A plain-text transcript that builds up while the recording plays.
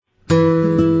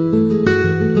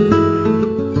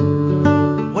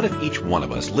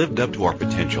us lived up to our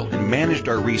potential and managed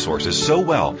our resources so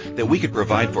well that we could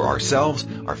provide for ourselves,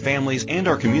 our families, and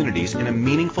our communities in a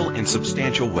meaningful and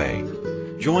substantial way.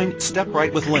 Join Step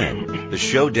Right with Lynn, the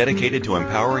show dedicated to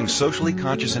empowering socially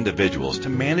conscious individuals to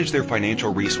manage their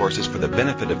financial resources for the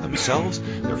benefit of themselves,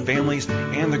 their families,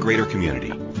 and the greater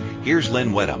community. Here's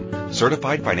Lynn Wedham,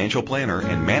 Certified Financial Planner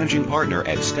and Managing Partner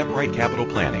at Step Right Capital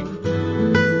Planning.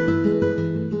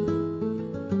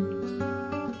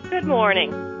 Good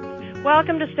morning.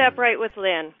 Welcome to Step Right with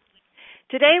Lynn.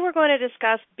 Today we're going to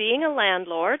discuss being a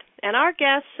landlord, and our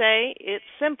guests say it's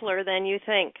simpler than you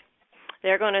think.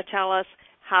 They're going to tell us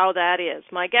how that is.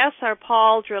 My guests are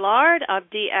Paul Drillard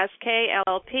of DSK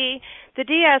LLP. The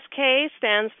DSK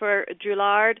stands for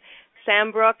Drillard,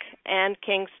 Sambrook, and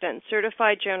Kingston,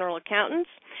 Certified General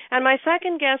Accountants. And my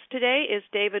second guest today is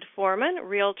David Foreman,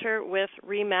 Realtor with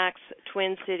RE/MAX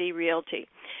Twin City Realty.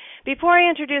 Before I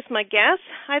introduce my guests,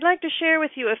 I'd like to share with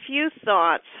you a few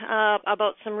thoughts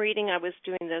about some reading I was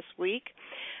doing this week.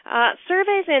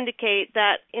 Surveys indicate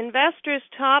that investors'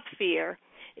 top fear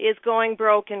is going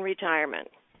broke in retirement.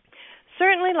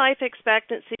 Certainly life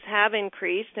expectancies have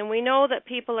increased, and we know that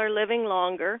people are living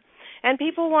longer, and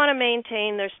people want to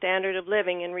maintain their standard of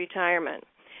living in retirement.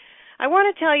 I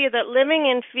want to tell you that living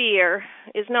in fear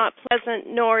is not pleasant,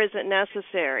 nor is it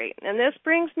necessary. And this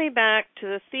brings me back to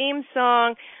the theme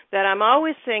song that I'm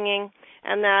always singing,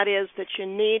 and that is that you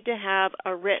need to have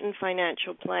a written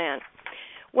financial plan.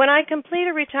 When I complete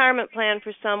a retirement plan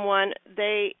for someone,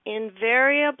 they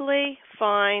invariably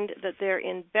find that they're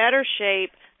in better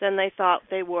shape than they thought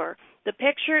they were. The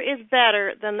picture is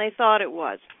better than they thought it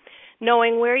was.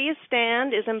 Knowing where you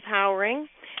stand is empowering,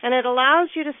 and it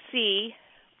allows you to see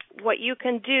what you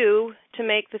can do to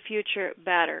make the future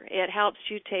better. It helps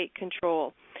you take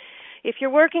control. If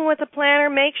you're working with a planner,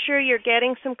 make sure you're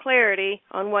getting some clarity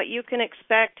on what you can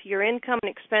expect your income and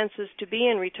expenses to be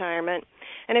in retirement.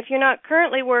 And if you're not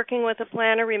currently working with a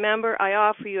planner, remember I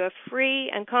offer you a free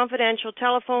and confidential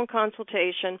telephone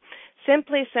consultation.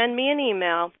 Simply send me an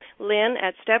email,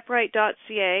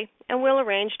 lynn@stepright.ca, and we'll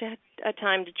arrange a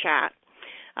time to chat.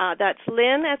 That's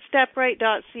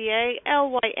lynn@stepright.ca,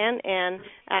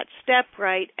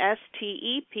 LYNN@stepright,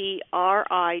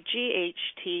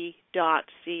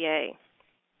 STEPRIGHT.ca.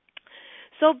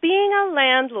 So being a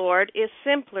landlord is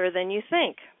simpler than you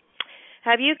think.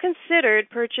 Have you considered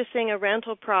purchasing a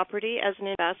rental property as an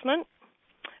investment?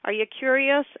 Are you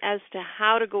curious as to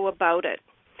how to go about it?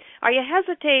 Are you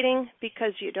hesitating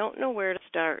because you don't know where to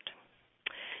start?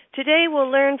 Today we'll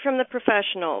learn from the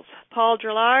professionals. Paul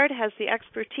Drillard has the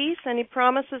expertise, and he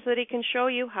promises that he can show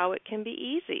you how it can be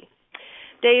easy.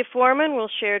 Dave Foreman will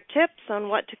share tips on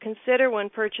what to consider when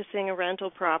purchasing a rental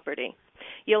property.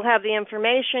 You'll have the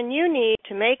information you need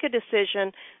to make a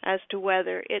decision as to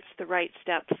whether it's the right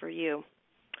step for you.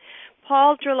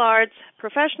 Paul Drillard's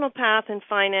professional path in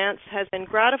finance has been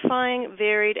gratifying,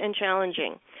 varied, and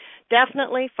challenging.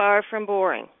 Definitely far from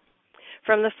boring.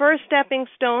 From the first stepping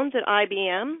stones at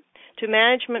IBM to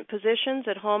management positions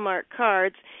at Hallmark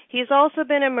Cards, he's also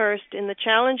been immersed in the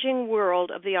challenging world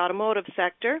of the automotive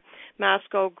sector,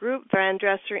 Masco Group, Van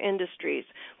Dresser Industries,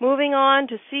 moving on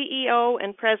to CEO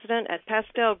and president at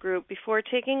Pastel Group before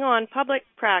taking on public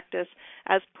practice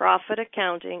as profit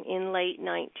accounting in late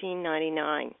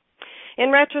 1999. In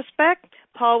retrospect,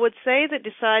 Paul would say that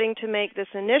deciding to make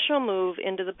this initial move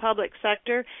into the public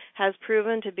sector has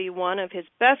proven to be one of his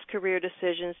best career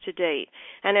decisions to date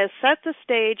and has set the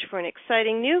stage for an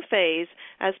exciting new phase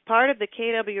as part of the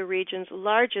KW region's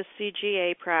largest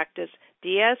CGA practice,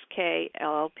 DSK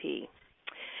LLP.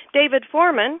 David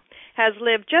Foreman has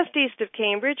lived just east of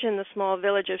Cambridge in the small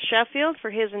village of Sheffield for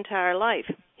his entire life.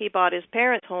 He bought his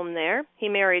parents' home there. He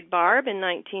married Barb in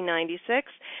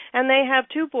 1996, and they have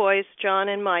two boys, John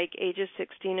and Mike, ages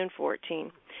 16 and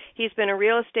 14. He's been a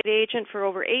real estate agent for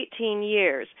over 18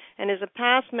 years and is a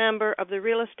past member of the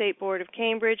Real Estate Board of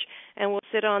Cambridge and will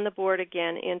sit on the board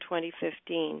again in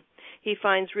 2015. He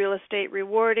finds real estate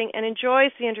rewarding and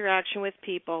enjoys the interaction with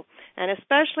people, and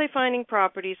especially finding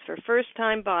properties for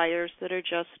first-time buyers that are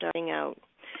just starting out.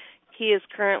 He is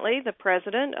currently the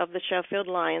president of the Sheffield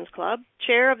Lions Club,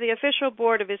 chair of the official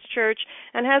board of his church,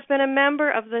 and has been a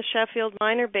member of the Sheffield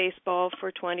Minor Baseball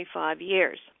for 25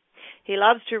 years. He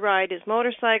loves to ride his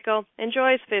motorcycle,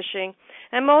 enjoys fishing,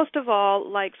 and most of all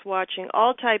likes watching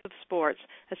all types of sports,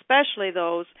 especially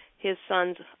those his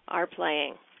sons are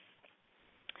playing.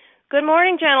 Good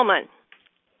morning, gentlemen.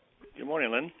 Good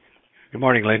morning, Lynn. Good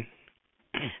morning, Lynn.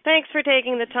 Thanks for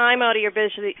taking the time out of your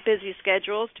busy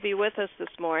schedules to be with us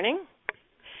this morning.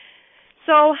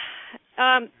 So,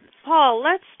 Paul,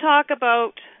 let's talk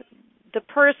about the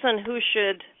person who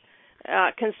should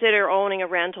consider owning a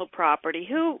rental property?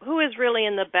 Who is really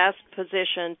in the best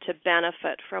position to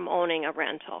benefit from owning a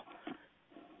rental?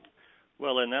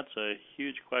 Well, and that's a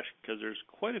huge question because there's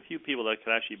quite a few people that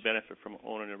could actually benefit from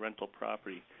owning a rental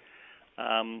property.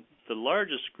 The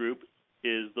largest group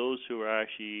is those who are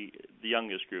actually the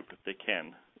youngest group, if they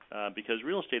can, because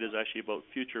real estate is actually about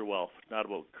future wealth, not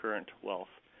about current wealth.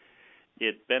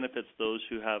 It benefits those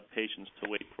who have patience to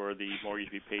wait for the mortgage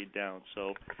to be paid down.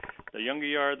 So the younger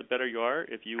you are, the better you are.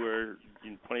 If you are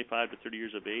 25 to 30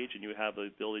 years of age and you have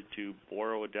the ability to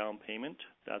borrow a down payment,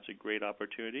 that's a great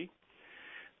opportunity.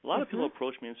 A lot of people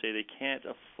approach me and say they can't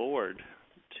afford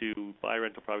to buy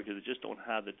rental property because they just don't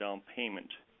have the down payment.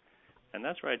 And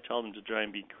that's where I tell them to try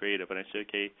and be creative. And I say,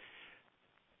 okay,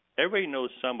 everybody knows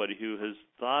somebody who has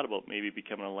thought about maybe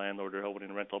becoming a landlord or owning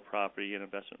a rental property and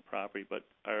investment property, but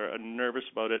are nervous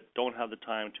about it, don't have the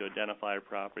time to identify a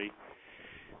property.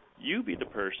 You be the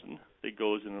person that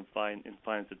goes in and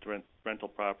finds the rental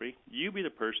property. You be the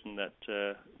person that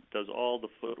does all the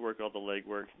footwork, all the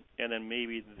legwork, and then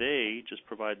maybe they just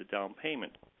provide the down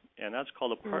payment. And that's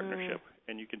called a partnership.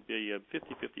 And you can be a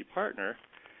 50-50 partner.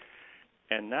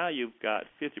 And now you've got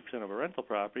 50% of a rental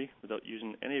property without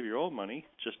using any of your own money,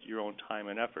 just your own time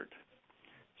and effort.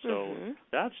 So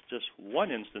that's just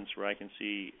one instance where I can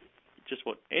see just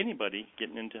about anybody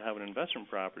getting into having an investment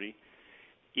property,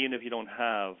 even if you don't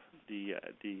have the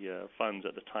funds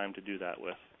at the time to do that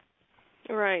with.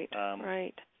 Right,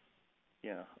 right.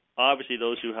 Yeah. Obviously,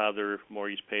 those who have their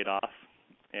mortgage paid off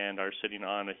and are sitting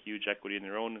on a huge equity in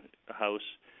their own house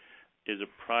is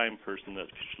a prime person that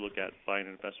should look at buying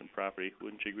an investment property.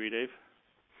 Wouldn't you agree, Dave?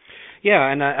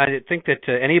 Yeah, and I think that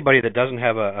anybody that doesn't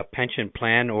have a pension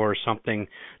plan or something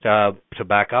to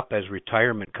back up as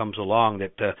retirement comes along,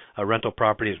 that a rental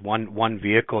property is one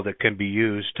vehicle that can be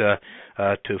used to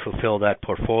fulfill that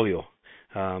portfolio,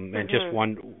 and just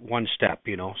one step,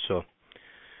 so.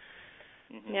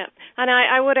 Yeah, and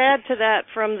I would add to that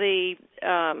from the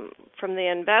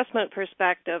investment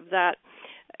perspective that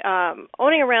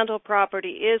owning a rental property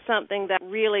is something that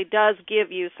really does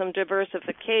give you some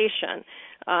diversification.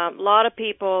 A lot of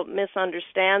people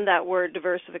misunderstand that word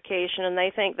diversification, and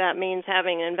they think that means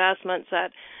having investments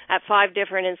at 5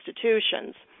 different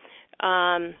institutions.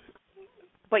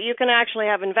 But you can actually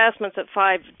have investments at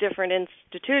 5 different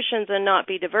institutions and not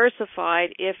be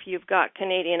diversified if you've got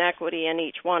Canadian equity in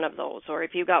each one of those, or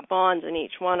if you've got bonds in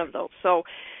each one of those. So,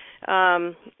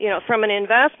 from an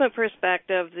investment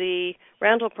perspective, the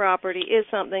rental property is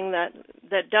something that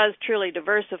does truly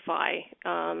diversify,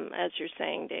 as you're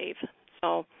saying, Dave.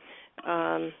 So,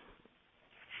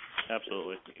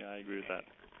 absolutely, yeah, I agree with that.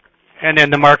 And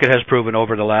then the market has proven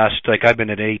over the last, I've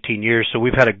been at 18 years, so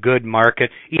we've had a good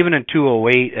market. Even in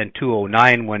 2008 and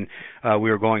 2009 when we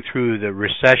were going through the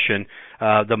recession,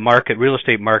 the real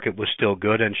estate market was still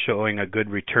good and showing a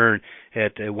good return.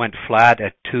 It went flat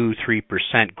at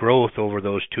 2-3% growth over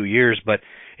those 2 years, but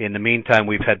in the meantime,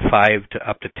 we've had 5 to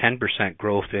up to 10%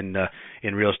 growth in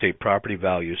real estate property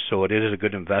values, so it is a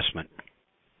good investment.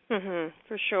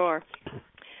 For sure.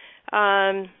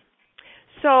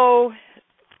 So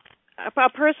a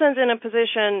person's in a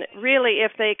position, really,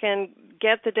 if they can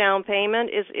get the down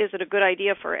payment, is it a good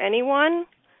idea for anyone?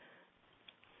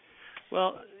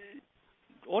 Well,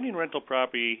 owning rental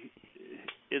property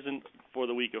isn't for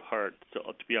the weak of heart, to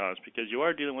be honest, because you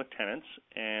are dealing with tenants,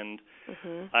 and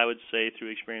I would say through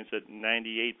experience that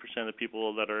 98% of the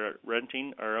people that are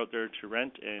renting are out there to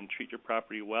rent and treat your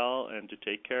property well and to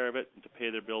take care of it and to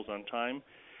pay their bills on time.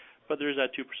 But there is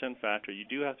that 2% factor. You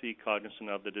do have to be cognizant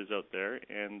of that is out there,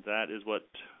 and that is what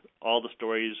all the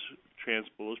stories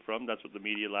transpose from. That's what the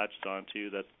media latches onto,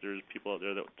 that there's people out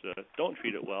there that don't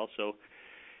treat it well. So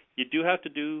you do have to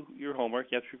do your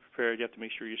homework. You have to be prepared. You have to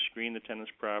make sure you screen the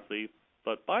tenants properly.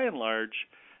 But by and large,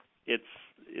 it's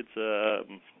a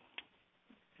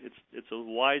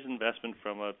wise investment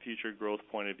from a future growth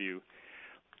point of view.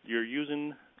 You're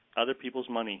using other people's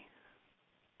money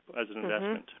as an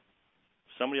investment.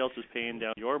 Somebody else is paying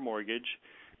down your mortgage,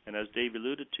 and as Dave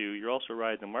alluded to, you're also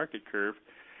riding the market curve,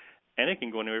 and it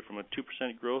can go anywhere from a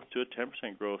 2% growth to a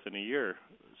 10% growth in a year.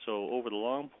 So over the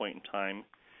long point in time,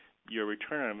 your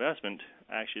return on investment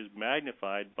actually is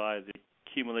magnified by the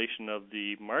accumulation of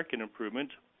the market improvement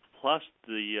plus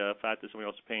the fact that somebody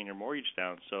else is paying your mortgage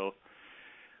down. So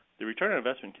the return on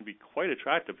investment can be quite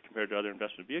attractive compared to other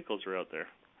investment vehicles that are out there.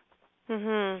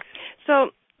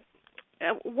 So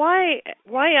why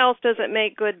else does it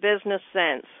make good business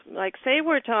sense? Like, say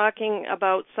we're talking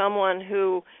about someone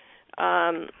who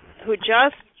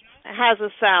just has a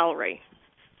salary,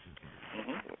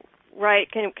 right?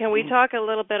 Can we talk a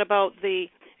little bit about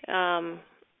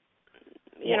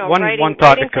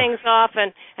writing things off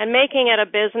and making it a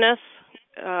business.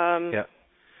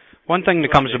 One thing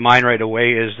that comes to mind right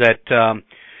away is that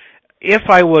if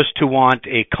I was to want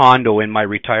a condo in my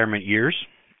retirement years,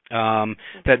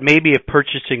 that maybe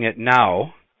purchasing it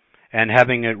now and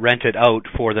having it rented out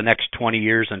for the next 20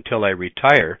 years until I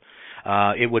retire,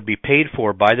 it would be paid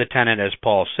for by the tenant, as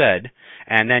Paul said,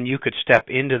 and then you could step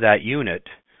into that unit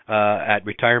at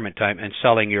retirement time and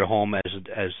selling your home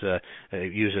as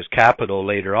used as capital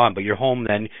later on. But your home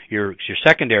then, your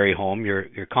secondary home,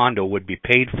 your condo would be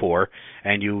paid for,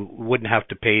 and you wouldn't have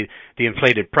to pay the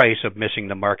inflated price of missing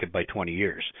the market by 20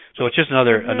 years. So it's just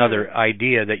another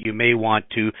idea that you may want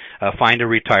to find a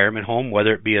retirement home,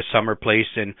 whether it be a summer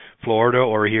place in Florida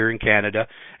or here in Canada,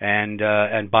 and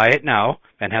buy it now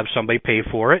and have somebody pay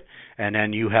for it, and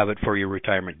then you have it for your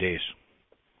retirement days.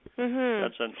 And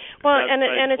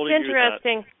it's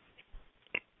interesting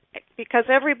because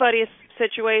everybody's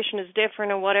situation is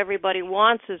different and what everybody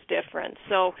wants is different.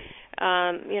 So,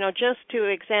 just to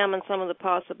examine some of the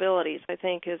possibilities, I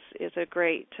think is a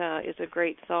great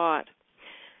thought.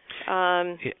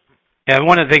 One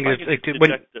of the things.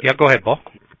 Go ahead, Paul.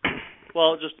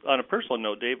 Well, just on a personal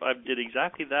note, Dave, I did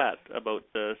exactly that about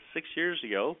 6 years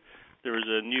ago. There was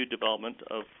a new development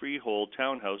of freehold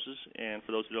townhouses, and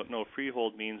for those who don't know,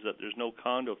 freehold means that there's no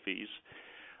condo fees,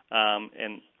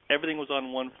 and everything was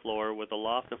on one floor with a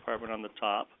loft apartment on the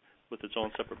top with its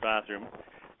own separate bathroom.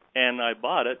 And I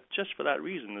bought it just for that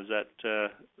reason, is that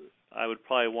I would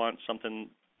probably want something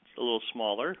a little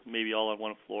smaller, maybe all on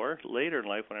one floor, later in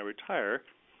life when I retire.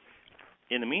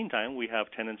 In the meantime, we have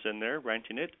tenants in there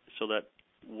renting it so that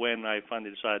when I finally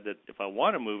decide that if I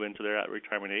want to move into there at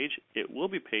retirement age, it will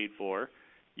be paid for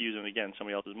using, again,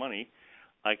 somebody else's money.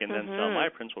 I can then sell my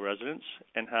principal residence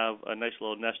and have a nice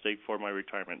little nest egg for my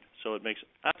retirement. So it makes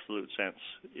absolute sense,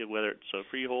 whether it's a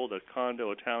freehold, a condo,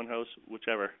 a townhouse,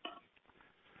 whichever.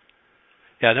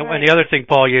 Yeah, and the other thing,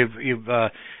 Paul, you've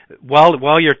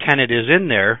while your tenant is in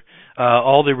there,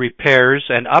 all the repairs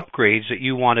and upgrades that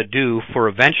you want to do for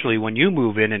eventually when you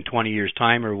move in 20 years'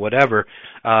 time or whatever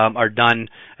are done,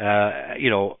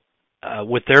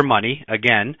 with their money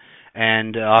again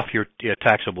and off your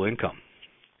taxable income.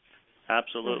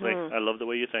 Absolutely, I love the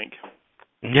way you think.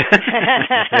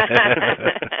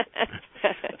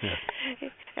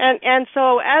 and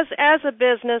so as a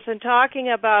business and talking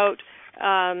about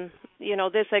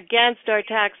this against our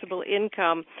taxable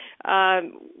income,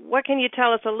 what can you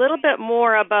tell us a little bit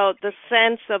more about the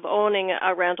sense of owning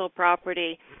a rental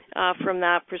property from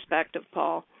that perspective,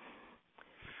 Paul?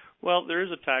 Well, there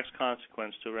is a tax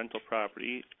consequence to rental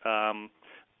property.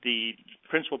 The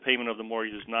principal payment of the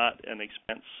mortgage is not an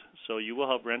expense, so you will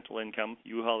have rental income.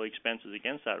 You will have expenses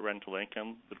against that rental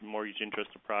income, the mortgage interest,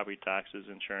 the property taxes,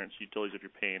 insurance, utilities if you're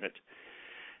paying it.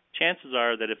 Chances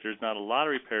are that if there's not a lot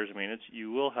of repairs and maintenance, you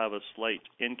will have a slight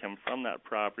income from that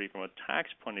property from a tax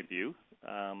point of view.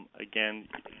 Again,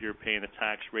 you're paying a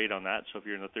tax rate on that, so if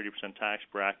you're in the 30% tax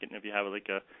bracket, and if you have like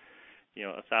a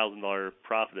 $1,000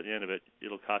 profit at the end of it,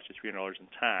 it'll cost you $300 in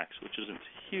tax, which isn't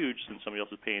huge since somebody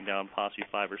else is paying down possibly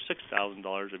 $5,000 or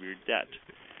 $6,000 of your debt.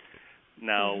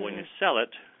 Now, when you sell it,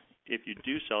 if you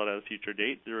do sell it at a future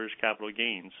date, there is capital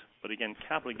gains. But again,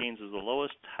 capital gains is the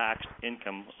lowest taxed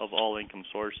income of all income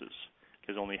sources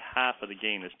because only half of the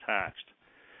gain is taxed.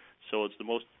 So it's the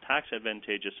most tax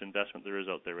advantageous investment there is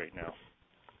out there right now.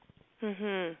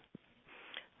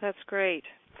 That's great.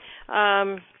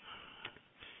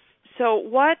 So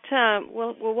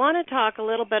we'll want to talk a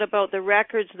little bit about the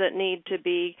records that need to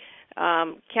be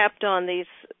kept on these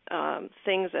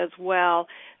things as well.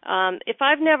 If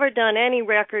I've never done any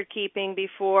record keeping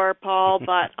before, Paul,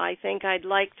 but I think I'd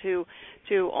like to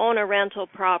own a rental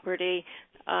property,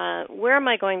 where am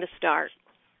I going to start?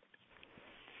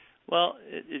 Well,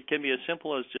 it can be as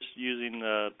simple as just using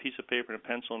a piece of paper and a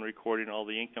pencil and recording all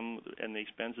the income and the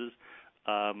expenses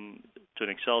to an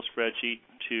Excel spreadsheet,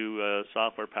 to a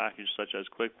software package such as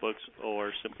QuickBooks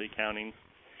or Simply Accounting.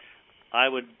 I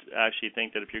would actually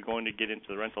think that if you're going to get into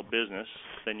the rental business,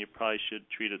 then you probably should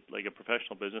treat it like a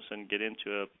professional business and get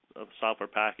into a software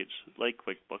package like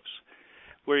QuickBooks,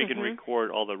 where you can record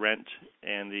all the rent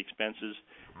and the expenses.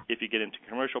 If you get into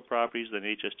commercial properties, then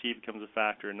HST becomes a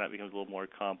factor, and that becomes a little more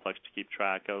complex to keep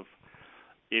track of.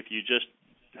 If you just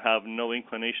have no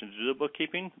inclination to do the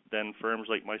bookkeeping, then firms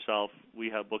like myself, we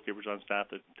have bookkeepers on staff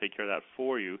that take care of that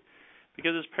for you,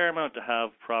 because it's paramount to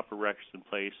have proper records in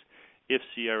place if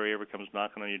CRA ever comes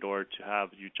knocking on your door to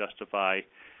have you justify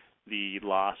the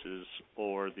losses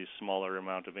or the smaller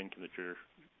amount of income that you're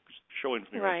showing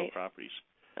from your rental properties.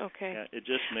 Okay. Yeah, it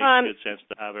just makes good sense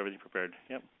to have everything prepared.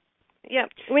 Yep. Yeah,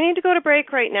 we need to go to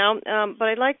break right now, but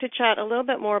I'd like to chat a little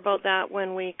bit more about that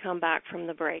when we come back from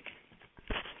the break.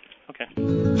 Okay.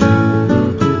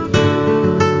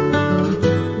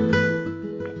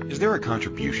 Is there a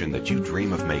contribution that you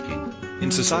dream of making?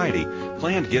 In society,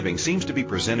 planned giving seems to be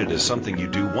presented as something you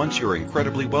do once you're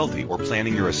incredibly wealthy or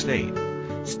planning your estate.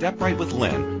 Step Right with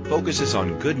Lynn focuses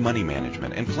on good money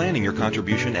management and planning your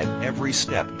contribution at every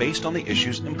step based on the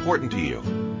issues important to you.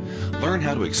 Learn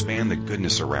how to expand the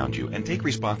goodness around you and take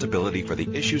responsibility for the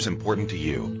issues important to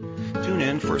you. Tune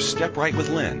in for Step Right with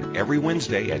Lynn every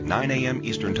Wednesday at 9 a.m.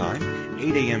 Eastern Time,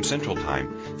 8 a.m. Central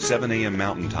Time, 7 a.m.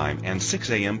 Mountain Time, and 6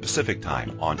 a.m. Pacific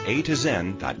Time on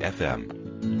A2Zen.fm.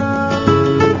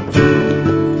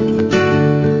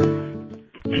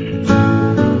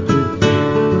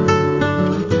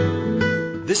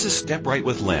 This is Step Right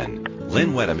with Lynn.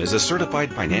 Lynn Wedham is a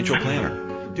certified financial planner.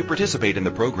 To participate in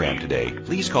the program today,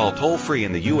 please call toll-free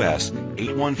in the U.S.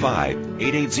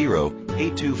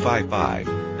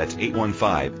 815-880-8255. That's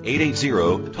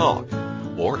 815-880-TALK.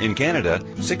 Or in Canada,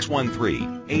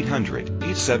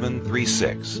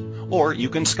 613-800-8736. Or you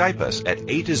can Skype us at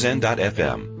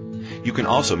A2Zen.fm. You can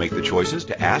also make the choices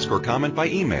to ask or comment by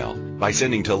email by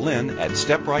sending to lynn at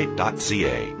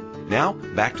stepright.ca. Now,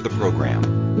 back to the program.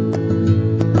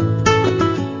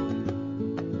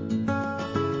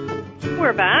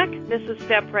 We're back. This is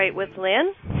Step Right with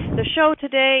Lynn. The show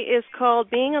today is called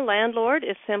Being a Landlord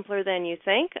is Simpler Than You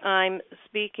Think. I'm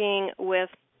speaking with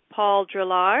Paul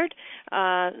Drillard,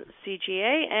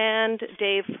 CGA, and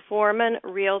Dave Foreman,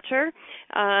 Realtor.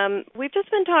 We've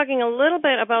just been talking a little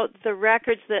bit about the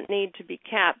records that need to be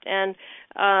kept. And,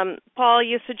 Paul,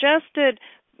 you suggested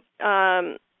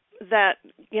that,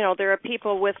 there are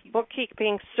people with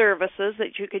bookkeeping services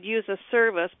that you could use a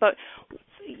service, but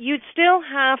you'd still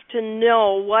have to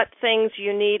know what things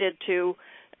you needed to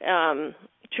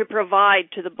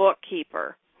provide to the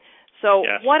bookkeeper. So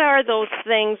yes. What are those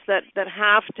things that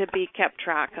have to be kept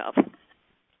track of?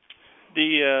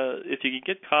 If you can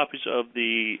get copies of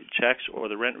the checks or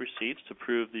the rent receipts to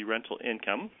prove the rental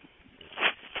income,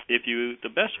 the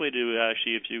best way to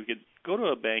actually, if you could go to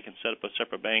a bank and set up a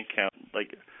separate bank account,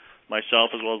 like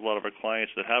myself as well as a lot of our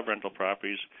clients that have rental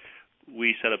properties,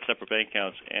 we set up separate bank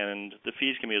accounts, and the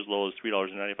fees can be as low as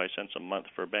 $3.95 a month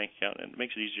for a bank account, and it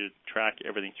makes it easier to track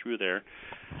everything through there.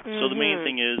 Mm-hmm. So the main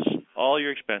thing is all your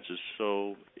expenses.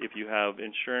 So if you have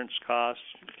insurance costs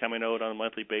coming out on a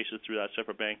monthly basis through that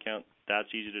separate bank account,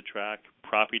 that's easy to track.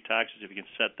 Property taxes, if you can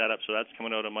set that up so that's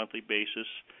coming out on a monthly basis,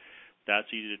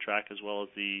 that's easy to track, as well as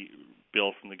the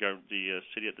bill from the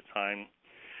city at the time.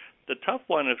 The tough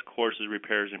one, of course, is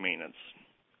repairs and maintenance.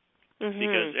 Mm-hmm.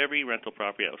 Because every rental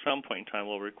property at some point in time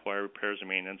will require repairs and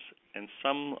maintenance, and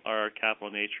some are capital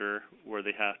in nature where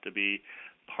they have to be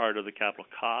part of the capital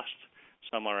cost.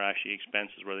 Some are actually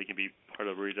expenses where they can be part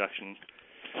of a reduction.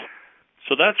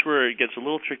 So that's where it gets a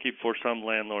little tricky for some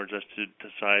landlords as to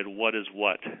decide what is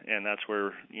what, and that's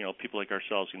where people like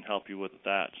ourselves can help you with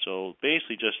that. So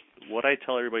basically, just what I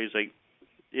tell everybody is, like,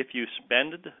 if you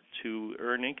spend it to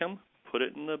earn income, put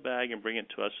it in the bag and bring it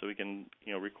to us so we can,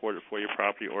 record it for your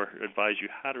property or advise you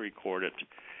how to record it.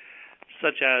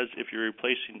 Such as if you're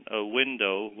replacing a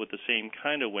window with the same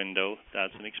kind of window,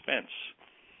 that's an expense.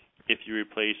 If you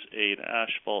replace an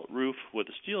asphalt roof with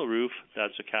a steel roof,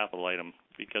 that's a capital item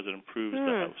because it improves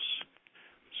the house.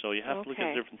 So you have to look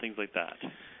at different things like that.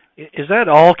 Is that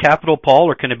all capital, Paul,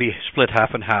 or can it be split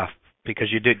half and half because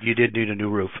you did need a new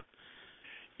roof?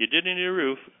 You did need a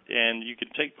roof, and you can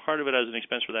take part of it as an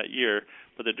expense for that year,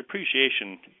 but the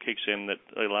depreciation kicks in that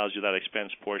allows you that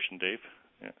expense portion, Dave.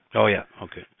 Yeah. Oh, yeah.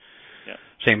 Okay. Yeah.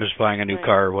 Same as buying a new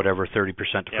car or whatever, 30%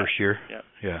 the first year.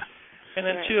 Yeah. And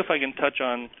then, too, if I can touch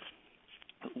on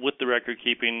with the record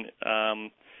keeping,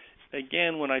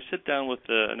 again, when I sit down with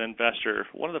an investor,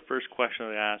 one of the first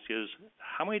questions I ask is,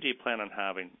 how many do you plan on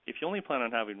having? If you only plan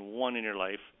on having one in your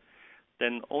life,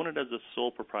 then own it as a sole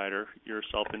proprietor,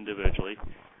 yourself individually.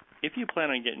 If you plan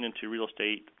on getting into real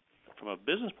estate from a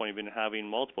business point of view and having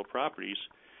multiple properties,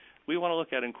 we want to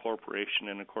look at incorporation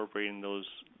and incorporating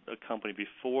a company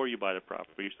before you buy the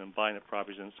properties and buying the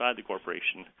properties inside the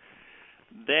corporation.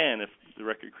 Then, if the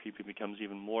record keeping becomes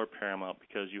even more paramount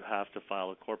because you have to file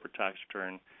a corporate tax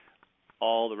return,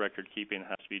 all the record keeping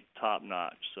has to be top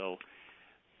notch. So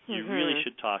you really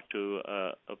should talk to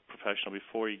a professional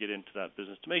before you get into that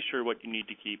business to make sure what you need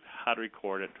to keep, how to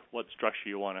record it, what structure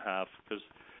you want to have. Because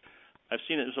I've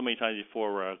seen it so many times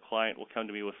before where a client will come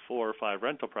to me with 4 or 5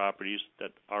 rental properties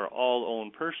that are all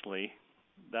owned personally.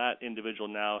 That individual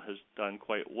now has done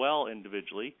quite well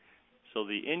individually, so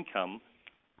the income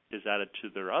is added to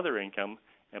their other income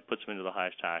and puts them into the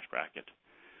highest tax bracket.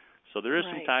 So there is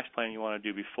some tax planning you want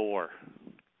to do before.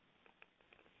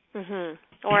 Mhm.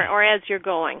 Or as you're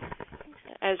going,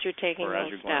 as you're taking or those as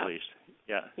you're steps. going, at least.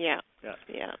 Yeah. Yeah. Yeah.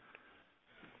 Yeah.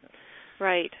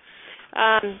 Right.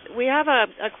 We have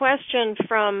a question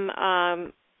from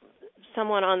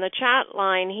someone on the chat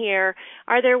line here.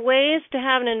 Are there ways to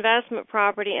have an investment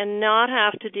property and not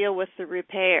have to deal with the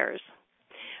repairs?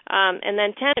 And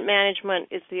then tenant management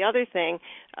is the other thing,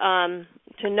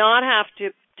 to not have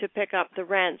to pick up the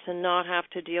rents and not have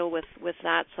to deal with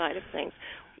that side of things.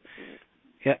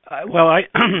 Yeah, well, I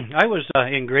I was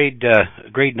in grade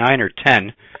 9 or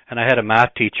 10, and I had a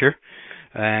math teacher,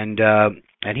 and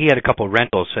he had a couple of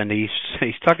rentals, and he's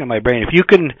talking to my brain. If you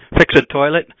can fix a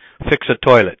toilet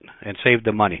and save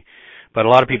the money. But a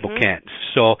lot of people can't.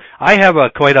 So I have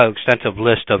quite an extensive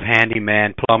list of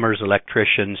handyman, plumbers,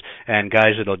 electricians, and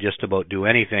guys that'll just about do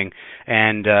anything.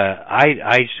 And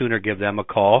I sooner give them a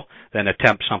call than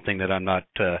attempt something that I'm not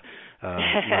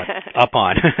up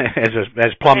on.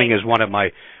 as plumbing is one of my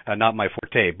not my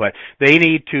forte, but they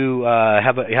need to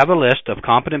have a list of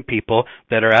competent people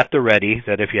that are at the ready,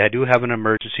 that if you do have an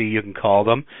emergency you can call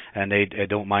them, and they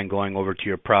don't mind going over to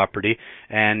your property.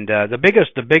 And the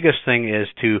biggest thing is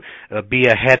to be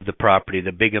ahead of the property,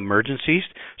 the big emergencies.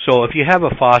 So if you have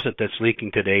a faucet that's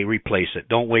leaking today, replace it.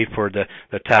 Don't wait for the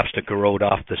taps to corrode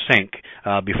off the sink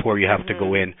before you have to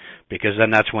go in, because then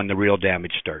that's when the real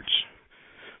damage starts.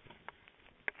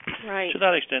 Right. To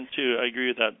that extent, too, I agree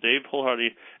with that, Dave,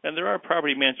 wholeheartedly. And there are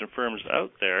property management firms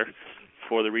out there,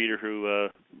 for the reader who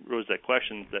rose that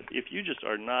question, that if you just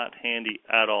are not handy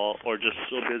at all or just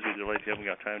so busy with your life you haven't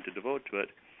got time to devote to it,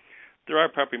 there are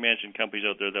property management companies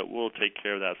out there that will take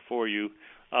care of that for you,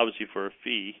 obviously for a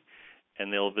fee,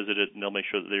 and they'll visit it and they'll make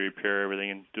sure that they repair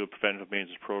everything and do a preventive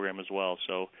maintenance program as well.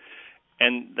 So,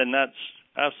 and then that's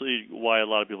absolutely why a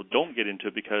lot of people don't get into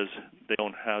it, because they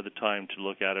don't have the time to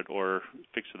look at it or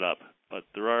fix it up. But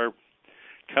there are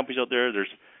companies out there,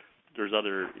 there's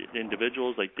other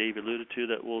individuals like Dave alluded to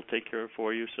that will take care of it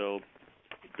for you, so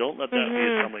don't let that be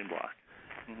a stumbling block.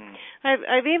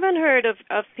 I've even heard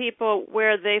of people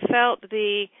where they felt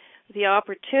the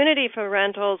opportunity for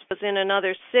rentals was in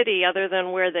another city other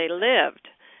than where they lived,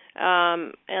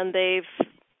 and they've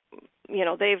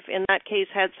in that case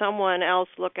had someone else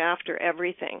look after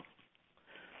everything.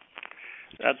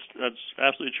 That's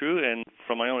absolutely true, and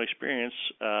from my own experience,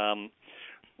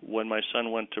 when my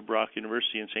son went to Brock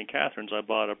University in St. Catharines, I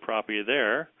bought a property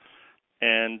there,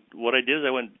 and what I did is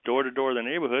I went door to door in the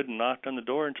neighborhood and knocked on the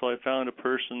door until I found a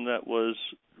person that was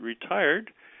retired,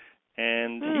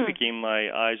 and he became my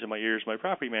eyes and my ears, my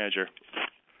property manager.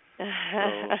 So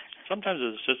sometimes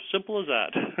it's just as simple as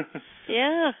that.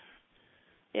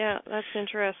 Yeah, that's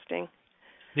interesting.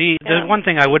 The one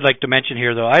thing I would like to mention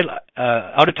here, though,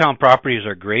 out-of-town properties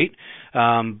are great,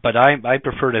 but I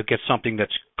prefer to get something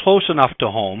that's close enough to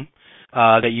home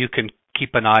that you can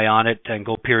keep an eye on it and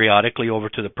go periodically over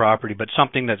to the property, but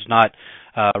something that's not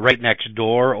right next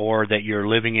door or that you're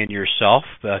living in yourself,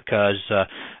 because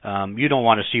you don't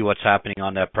want to see what's happening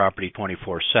on that property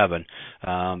 24/7,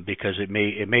 because it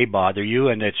may bother you,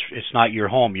 and it's not your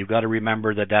home. You've got to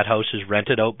remember that house is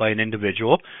rented out by an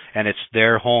individual and it's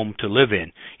their home to live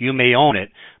in. You may own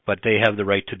it, but they have the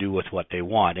right to do with what they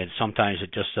want, and sometimes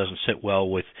it just doesn't sit well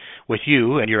with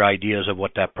you and your ideas of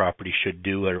what that property should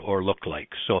do or look like.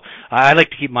 So I like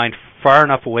to keep mine far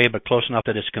enough away but close enough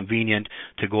that it's convenient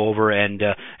to go over and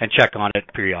check on it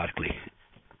periodically.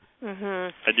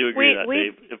 I do agree with that,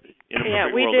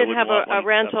 Dave. We did have a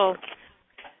rental.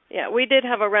 Yeah, we did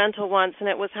have a rental once, and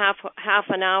it was half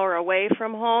an hour away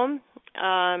from home.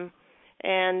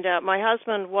 And my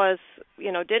husband was,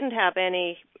 didn't have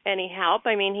any help.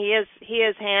 I mean, he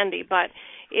is handy, but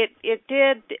it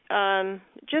did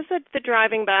just the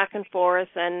driving back and forth,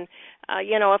 and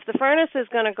if the furnace is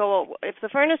going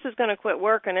to quit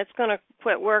working, it's going to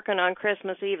quit working on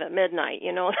Christmas Eve at midnight.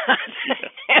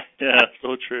 Yeah,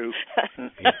 so true.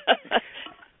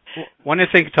 One of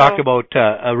the things to talk about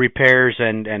repairs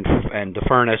and the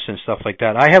furnace and stuff like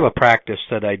that. I have a practice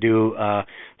that I do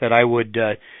that I would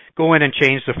go in and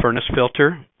change the furnace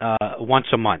filter once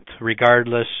a month,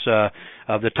 regardless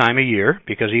of the time of year,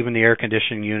 because even the air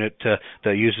conditioning unit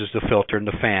that uses the filter and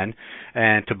the fan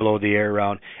and to blow the air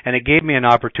around. And it gave me an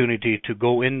opportunity to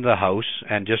go in the house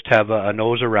and just have a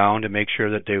nose around and make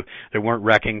sure that they weren't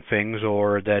wrecking things,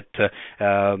 or that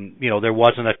there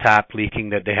wasn't a tap leaking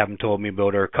that they haven't told me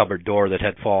about, or a cupboard door that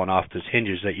had fallen off its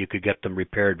hinges, that you could get them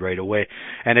repaired right away.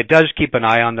 And it does keep an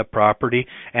eye on the property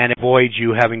and avoids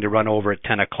you having to run over at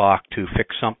 10 o'clock to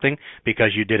fix something,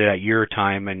 because you did it at your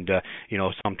time, and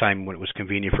sometime when it was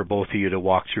convenient for both of you to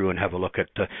walk through and have a look at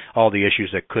all the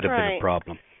issues that could have been a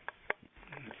problem.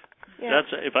 That's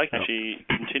if I can actually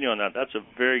continue on that. That's a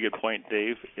very good point,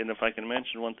 Dave. And if I can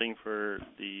mention one thing for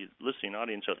the listening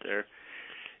audience out there,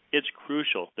 it's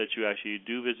crucial that you actually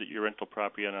do visit your rental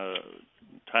property on a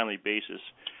timely basis.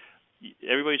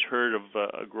 Everybody's heard of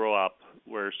a grow-up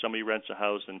where somebody rents a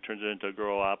house and turns it into a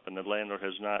grow-up, and the landlord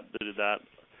has not did that.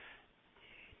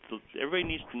 So everybody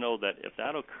needs to know that if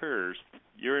that occurs,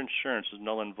 your insurance is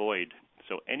null and void.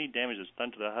 So any damage that's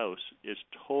done to the house is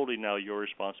totally now your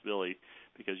responsibility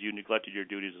because you neglected your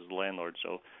duties as a landlord.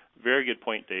 So very good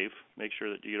point, Dave. Make sure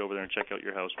that you get over there and check out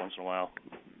your house once in a while.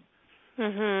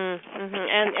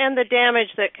 And the damage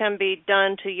that can be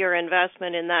done to your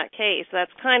investment in that case.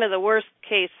 That's kind of the worst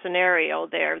case scenario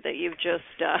there that you've just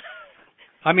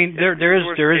I mean, there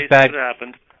is bad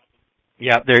happened.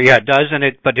 Yeah, it does,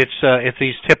 but it's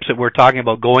these tips that we're talking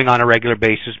about, going on a regular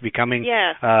basis, becoming,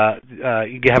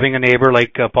 having a neighbor,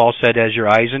 like Paul said, as your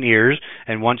eyes and ears,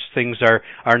 and once things are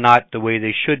not the way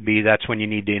they should be, that's when you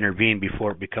need to intervene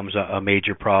before it becomes a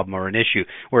major problem or an issue.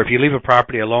 Where if you leave a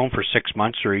property alone for 6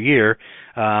 months or a year,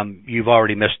 you've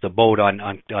already missed the boat on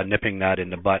nipping that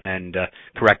in the butt and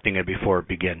correcting it before it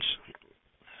begins.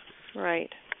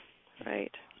 Right.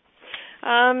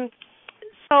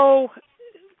 So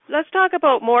let's talk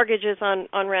about mortgages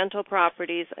on rental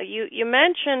properties. You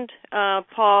mentioned,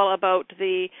 Paul, about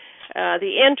the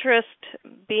interest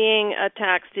being a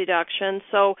tax deduction.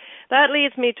 So that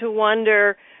leads me to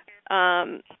wonder,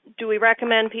 do we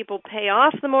recommend people pay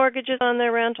off the mortgages on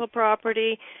their rental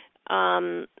property?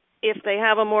 If they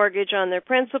have a mortgage on their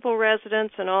principal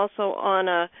residence and also on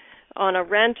a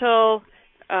rental,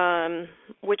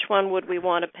 which one would we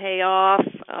want to pay off?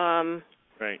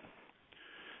 Right.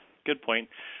 Good point.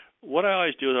 What I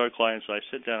always do with our clients, I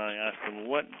sit down and I ask them,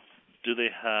 what do they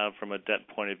have from a debt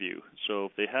point of view? So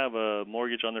if they have a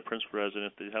mortgage on their principal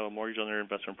residence, if they have a mortgage on their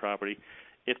investment property,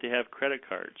 if they have credit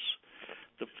cards,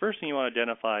 the first thing you want to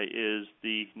identify is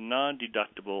the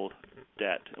non-deductible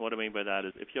debt. And what I mean by that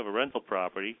is if you have a rental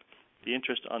property, the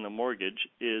interest on the mortgage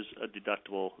is a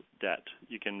deductible debt.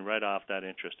 You can write off that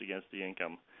interest against the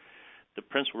income. The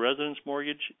principal residence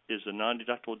mortgage is a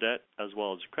non-deductible debt as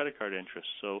well as credit card interest.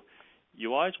 So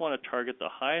you always want to target the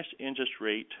highest interest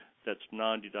rate that's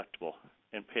non-deductible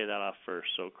and pay that off first.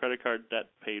 So credit card debt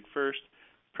paid first,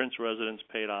 principal residence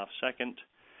paid off second.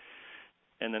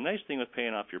 And the nice thing with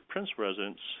paying off your principal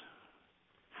residence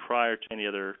prior to any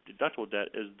other deductible debt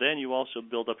is then you also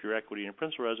build up your equity in your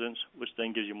principal residence, which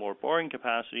then gives you more borrowing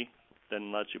capacity,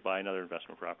 then lets you buy another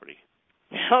investment property.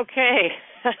 Okay.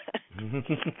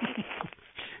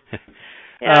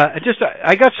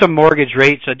 I got some mortgage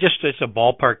rates. Just as a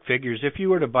ballpark figures, if you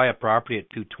were to buy a property at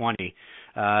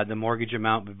 $220, the mortgage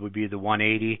amount would be the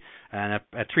 $180, and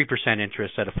at 3%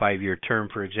 interest at a 5-year term,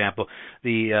 for example,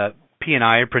 the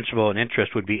P&I, principal and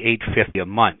interest, would be $850 a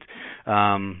month.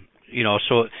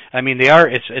 So I mean, they are.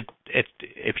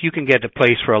 If you can get a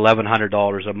place for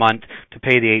 $1,100 a month to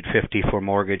pay the $850 for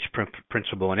mortgage,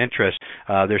 principal, and interest,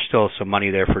 there's still some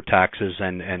money there for taxes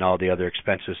and all the other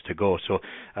expenses to go. So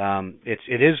it's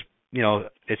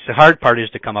the hard part is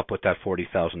to come up with that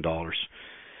 $40,000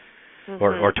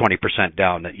 or 20%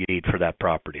 down that you need for that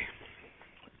property.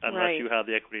 Unless you have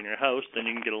the equity in your house, then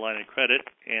you can get a line of credit,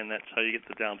 and that's how you get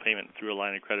the down payment, through a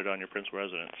line of credit on your principal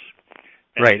residence.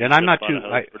 And I'm not too.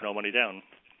 For no money down.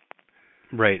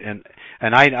 Right, and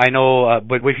I know,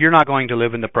 but if you're not going to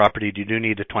live in the property, you do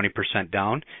need a 20%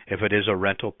 down if it is a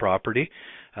rental property.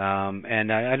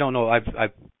 And I don't know.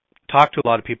 I've talked to a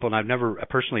lot of people, and I've never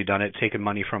personally done it. Taken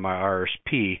money from our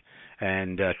RSP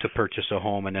and to purchase a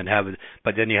home, and then have it,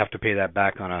 but then you have to pay that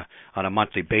back on a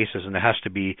monthly basis, and it has to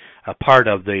be a part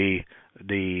of the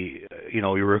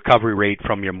your recovery rate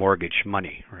from your mortgage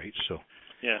money, right? So.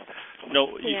 Yeah.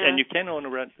 No, and you can own a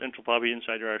rental property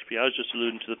inside your RSP. I was just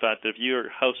alluding to the fact that if your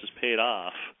house is paid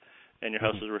off and your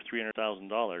house is worth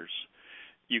 $300,000,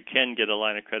 you can get a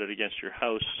line of credit against your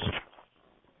house,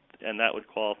 and that would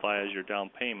qualify as your down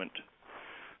payment.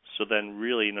 So then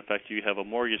really, in effect, you have a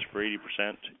mortgage for 80%.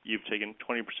 You've taken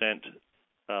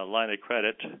 20% line of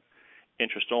credit,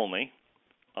 interest only,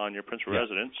 on your principal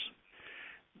residence.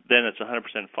 Then it's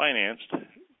 100% financed,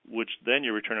 which then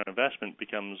your return on investment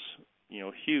becomes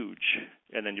huge,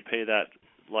 and then you pay that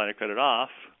line of credit off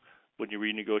when you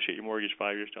renegotiate your mortgage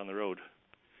 5 years down the road.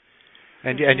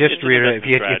 And just to reiterate,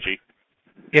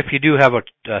 if you do have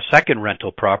a second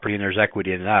rental property and there's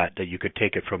equity in that you could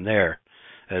take it from there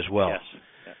as well.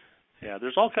 Yes. Yeah,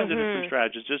 there's all kinds of different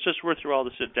strategies. It's just worth it all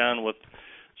to sit down with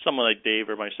someone like Dave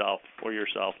or myself or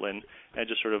yourself, Lynn, and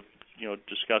just sort of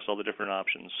discuss all the different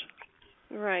options.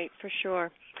 Right, for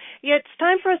sure. Yeah, it's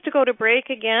time for us to go to break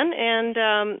again,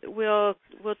 and we'll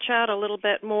chat a little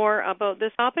bit more about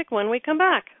this topic when we come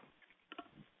back.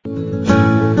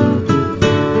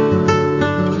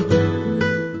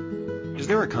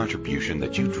 there a contribution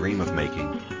that you dream of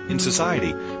making? In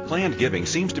society, planned giving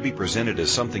seems to be presented as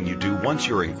something you do once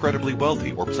you're incredibly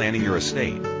wealthy or planning your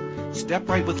estate. Step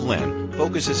Right with Lynn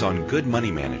focuses on good money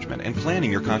management and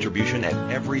planning your contribution at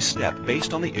every step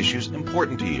based on the issues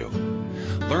important to you.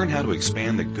 Learn how to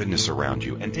expand the goodness around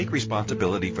you and take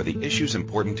responsibility for the issues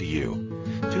important to you.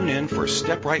 Tune in for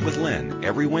Step Right with Lynn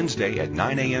every Wednesday at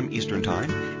 9 a.m. Eastern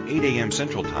Time, 8 a.m.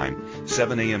 Central Time,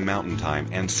 7 a.m. Mountain Time,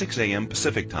 and 6 a.m.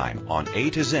 Pacific Time on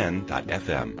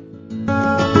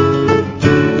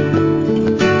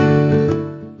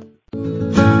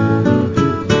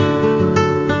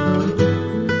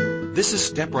A2Zen.fm. This is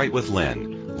Step Right with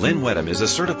Lynn. Lynn Wedham is a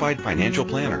certified financial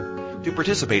planner. To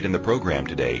participate in the program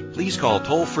today, please call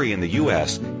toll-free in the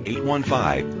U.S.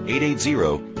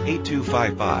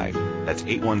 815-880-8255. That's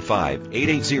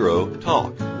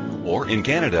 815-880-TALK. Or in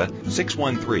Canada,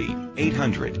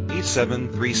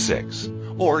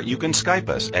 613-800-8736. Or you can Skype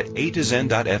us at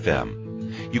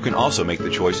A2Zen.fm. You can also make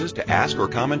the choices to ask or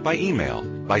comment by email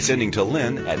by sending to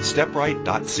lynn at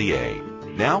stepright.ca.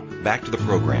 Now, back to the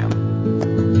program.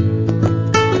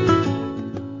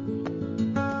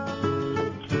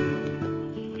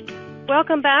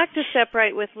 Welcome back to Step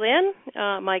Right with Lynn.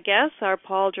 My guests are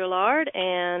Paul Gillard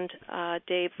and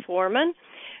Dave Foreman.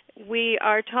 We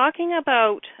are talking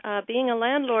about being a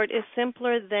landlord is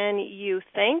simpler than you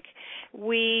think.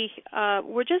 We're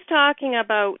just talking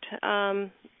about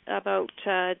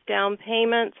down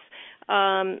payments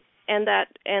and that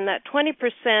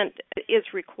 20% is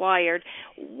required.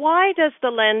 Why does the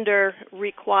lender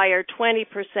require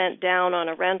 20% down on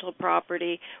a rental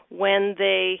property when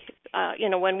they,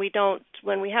 when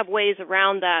we have ways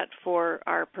around that for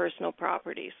our personal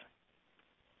properties?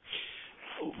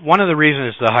 One of the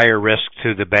reasons is the higher risk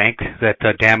to the bank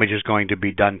that damage is going to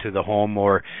be done to the home,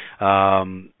 or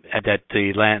that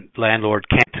the landlord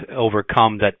can't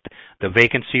overcome the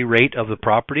vacancy rate of the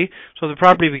property. So the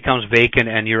property becomes vacant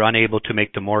and you're unable to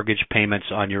make the mortgage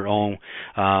payments on your own,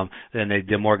 then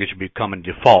the mortgage will become in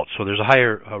default. So there's a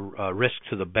higher risk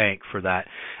to the bank for that.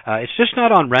 It's just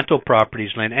not on rental properties,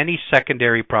 Lynn. Any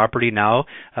secondary property now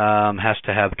has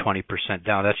to have 20%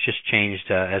 down. That's just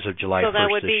changed as of July 1st this year. So that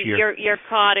would be your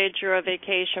cottage or a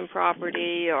vacation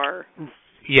property or...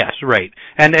 Yes, right,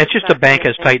 and it's just the bank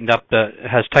has tightened up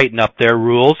their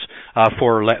rules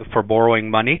for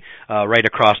borrowing money right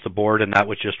across the board, and that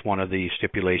was just one of the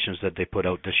stipulations that they put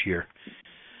out this year.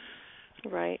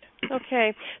 Right.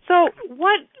 Okay. So,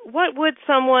 what would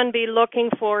someone be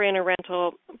looking for in a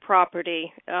rental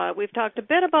property? We've talked a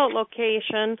bit about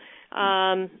location.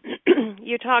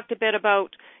 You talked a bit about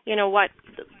what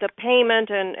the payment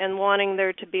and wanting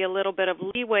there to be a little bit of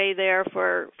leeway there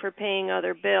for paying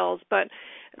other bills. But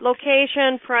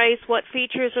location, price, what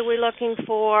features are we looking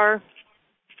for?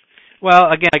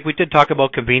 Well, again, like we did talk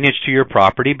about convenience to your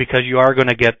property, because you are going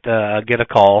to get a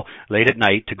call late at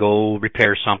night to go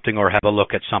repair something or have a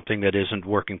look at something that isn't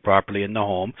working properly in the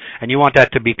home, and you want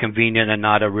that to be convenient and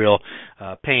not a real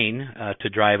pain to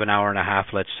drive an hour and a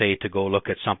half, let's say, to go look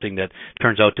at something that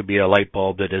turns out to be a light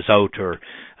bulb that is out, or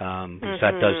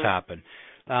that does happen.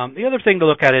 The other thing to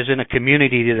look at is in a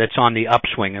community that's on the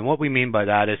upswing, and what we mean by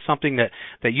that is something that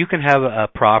you can have a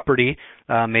property,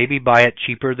 maybe buy it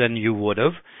cheaper than you would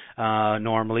have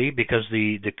normally, because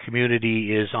the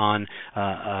community is on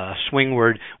a swing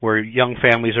where young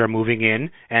families are moving in,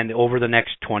 and over the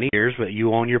next 20 years that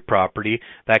you own your property,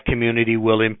 that community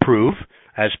will improve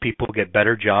as people get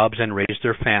better jobs and raise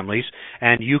their families,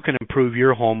 and you can improve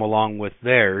your home along with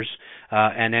theirs.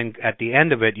 And then at the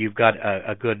end of it, you've got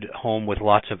a good home with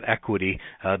lots of equity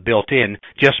built in,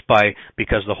 just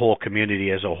because the whole community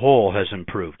as a whole has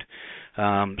improved.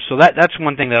 So that's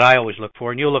one thing that I always look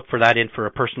for, and you'll look for that in for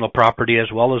a personal property as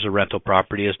well as a rental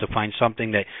property, is to find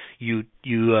something that you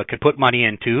can put money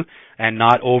into and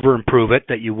not over improve it,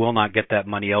 that you will not get that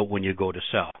money out when you go to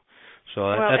sell. So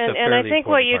that's a fairly and I think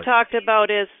what you part. talked about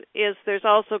is there's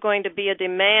also going to be a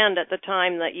demand at the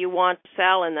time that you want to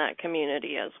sell in that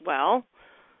community as well.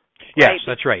 Yes, right?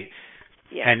 That's right.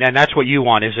 Yeah. And then that's what you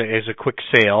want is a quick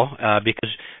sale,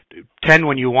 because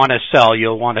when you want to sell,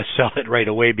 you'll want to sell it right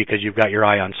away because you've got your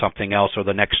eye on something else or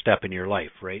the next step in your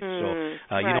life, right? You don't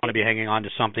want to be hanging on to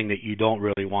something that you don't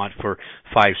really want for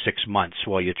 5-6 months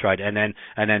while you try to, and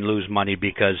then lose money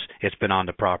because it's been on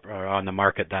the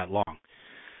market that long.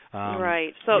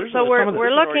 Right. So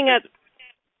we're looking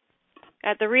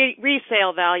at the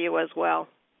resale value as well.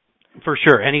 For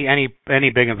sure. Any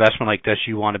big investment like this,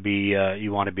 you want to be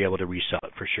able to resell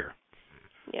it for sure.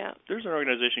 Yeah. There's an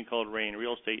organization called RAIN,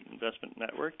 Real Estate Investment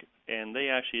Network, and they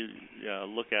actually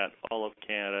look at all of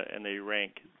Canada and they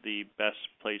rank the best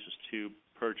places to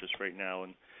purchase right now.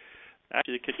 And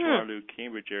Actually, the Kitchener-Waterloo,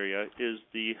 Cambridge area is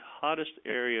the hottest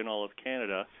area in all of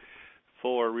Canada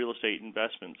for real estate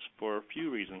investments for a few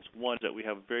reasons. One is that we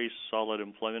have a very solid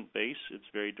employment base. It's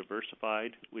very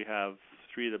diversified. We have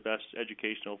 3 of the best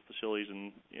educational facilities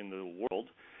in the world.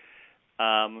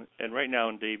 And right now,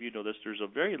 and Dave, you know this, there's a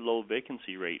very low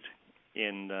vacancy rate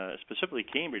in specifically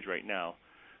Cambridge right now.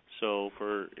 So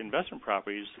for investment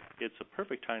properties, it's a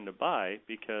perfect time to buy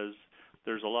because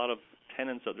there's a lot of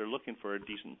tenants that they're looking for a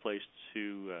decent place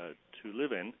to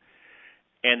live in.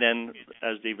 And then,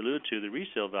 as Dave alluded to, the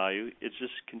resale value is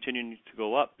just continuing to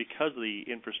go up because of the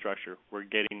infrastructure. We're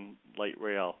getting light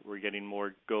rail, we're getting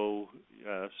more GO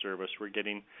service, we're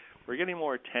getting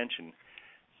more attention,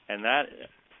 and that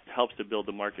helps to build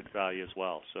the market value as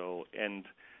well. So, and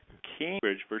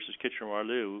Cambridge versus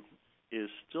Kitchener-Waterloo is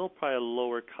still probably a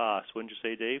lower cost, wouldn't you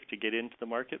say, Dave, to get into the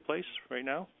marketplace right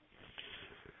now?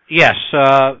 Yes,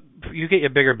 you get a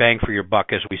bigger bang for your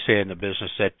buck, as we say in the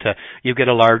business. That you get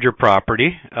a larger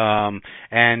property,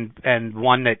 and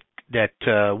one that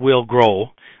will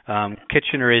grow.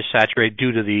 Kitchener is saturated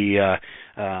due to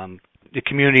the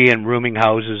community and rooming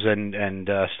houses and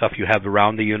stuff you have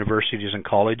around the universities and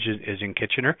college is in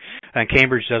Kitchener, and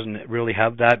Cambridge doesn't really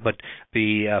have that. But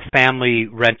the family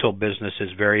rental business is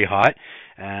very hot.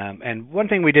 And one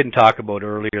thing we didn't talk about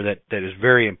earlier that is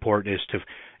very important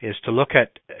is to look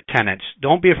at tenants.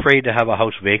 Don't be afraid to have a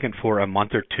house vacant for a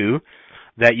month or two,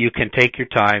 that you can take your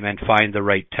time and find the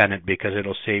right tenant, because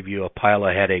it'll save you a pile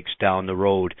of headaches down the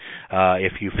road.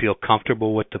 If you feel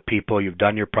comfortable with the people, you've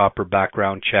done your proper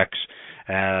background checks,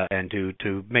 and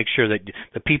to make sure that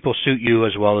the people suit you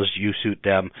as well as you suit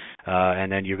them,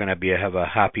 and then you're going to have a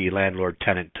happy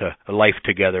landlord-tenant life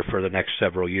together for the next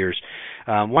several years.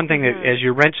 One thing, as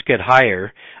your rents get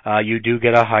higher, you do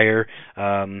get a higher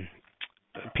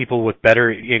people with better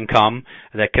income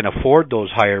that can afford those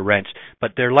higher rents,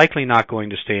 but they're likely not going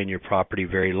to stay in your property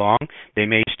very long. They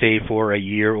may stay for a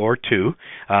year or two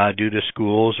due to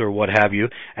schools or what have you,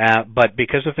 but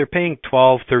because if they're paying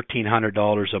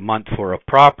 $1,200-$1,300 a month for a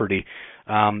property,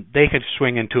 they could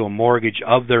swing into a mortgage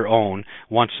of their own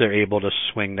once they're able to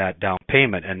swing that down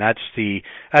payment, and that's the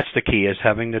key, is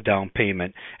having the down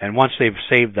payment. And once they've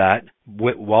saved that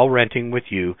while renting with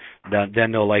you,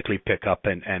 then they'll likely pick up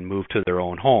and move to their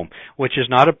own home, which is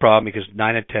not a problem, because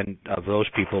 9 out of 10 of those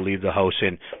people leave the house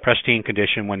in pristine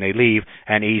condition when they leave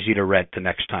and easy to rent the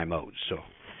next time out. So,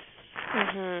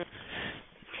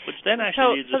 which then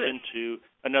actually leads us into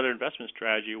another investment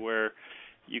strategy where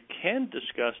you can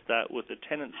discuss that with the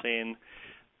tenant, saying,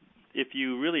 if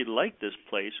you really like this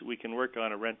place, we can work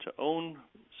on a rent-to-own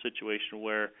situation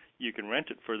where you can rent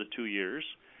it for the 2 years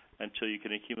until you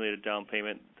can accumulate a down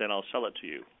payment, then I'll sell it to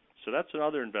you. So that's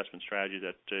another investment strategy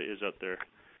that is out there,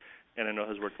 and I know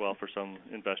has worked well for some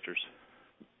investors.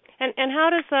 And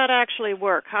how does that actually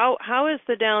work? How is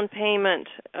the down payment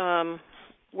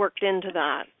worked into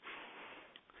that?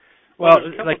 Well,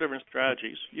 there's a couple of different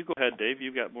strategies. You go ahead, Dave.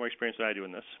 You've got more experience than I do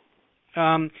in this.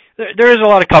 There is a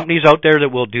lot of companies out there that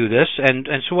will do this, and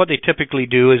so what they typically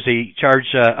do is they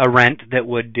charge a rent that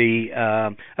would be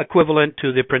equivalent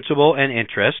to the principal and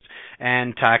interest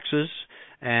and taxes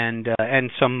and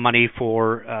some money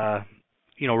for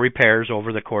repairs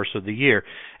over the course of the year,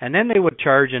 and then they would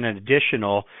charge an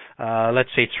additional, let's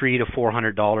say $300 to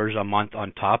 $400 a month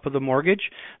on top of the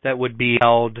mortgage that would be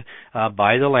held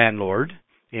by the landlord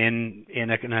in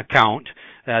an account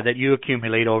that you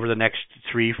accumulate over the next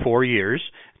 3-4 years.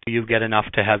 You get enough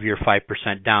to have your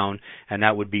 5% down, and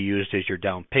that would be used as your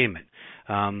down payment.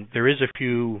 There is a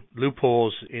few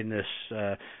loopholes in this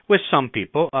with some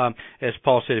people. As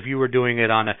Paul said, if you were doing it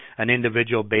on an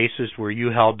individual basis where you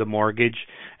held the mortgage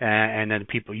and then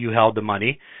you held the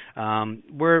money,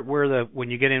 when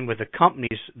you get in with the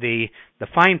companies, the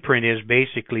fine print is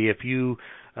basically if you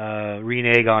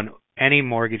renege on any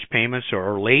mortgage payments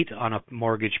or late on a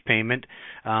mortgage payment,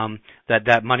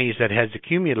 that monies that has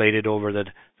accumulated over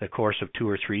the course of 2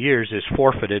 or 3 years is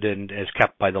forfeited and is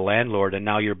kept by the landlord, and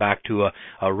now you're back to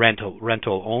a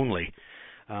rental only.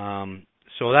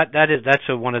 So that's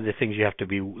one of the things you have to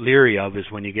be leery of, is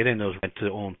when you get in those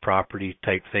rent-to-own property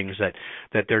type things,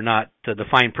 that they're not, the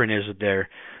fine print is that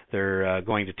they're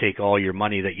going to take all your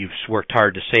money that you've worked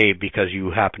hard to save because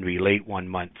you happen to be late 1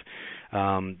 month.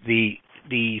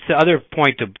 The other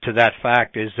point to that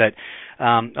fact is that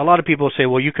a lot of people say,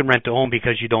 well, you can rent to own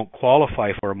because you don't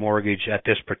qualify for a mortgage at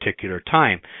this particular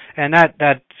time. And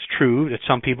that's true, that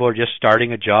some people are just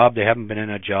starting a job. They haven't been in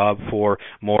a job for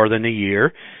more than a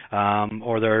year,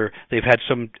 or they've had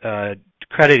some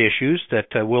credit issues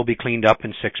that will be cleaned up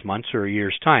in 6 months or a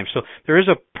year's time. So there is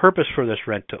a purpose for this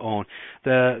rent to own.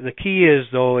 The key is,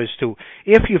 though,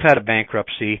 if you've had a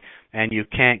bankruptcy, and you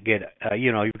can't get,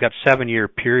 you've got 7-year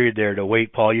period there to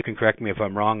wait. Paul, you can correct me if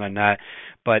I'm wrong on that,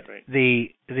 but right.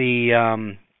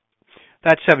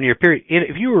 That 7-year period,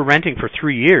 if you were renting for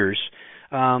 3 years,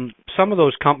 some of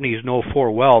those companies know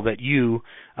full well that you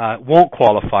won't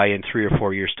qualify in 3 or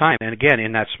 4 years' time. And again,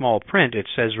 in that small print, it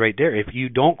says right there, if you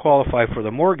don't qualify for the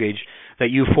mortgage, that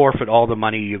you forfeit all the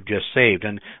money you've just saved.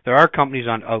 And there are companies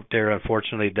out there,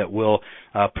 unfortunately, that will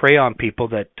prey on people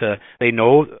that they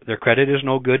know their credit is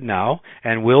no good now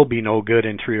and will be no good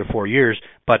in 3 or 4 years,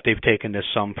 but they've taken this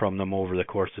sum from them over the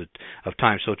course of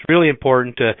time. So it's really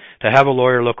important to have a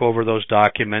lawyer look over those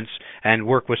documents and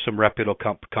work with some reputable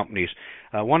companies.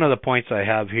 One of the points I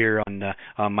have here on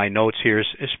my notes here is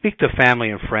speak to family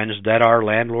and friends that are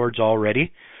landlords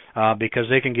already, because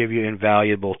they can give you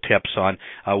invaluable tips on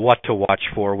what to watch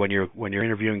for when you're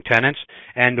interviewing tenants,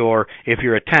 and or if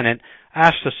you're a tenant,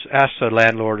 ask the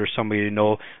landlord or somebody you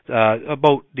know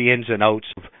about the ins and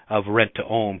outs of rent to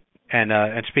own,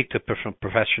 and speak to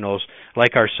professionals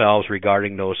like ourselves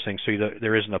regarding those things, so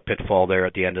there isn't a pitfall there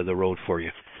at the end of the road for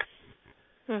you.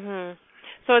 Mhm.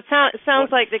 So it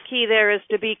sounds like the key there is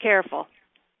to be careful.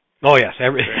 Oh yes,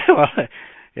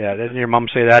 yeah. Doesn't your mom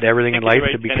say that? Everything in life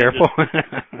to be careful. Picking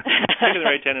the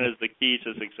right tenant is the key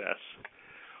to success.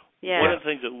 Yeah. One of the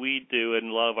things that we do and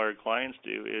a lot of our clients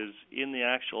do is in the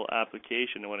actual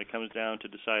application, when it comes down to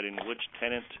deciding which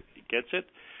tenant gets it,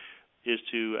 is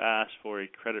to ask for a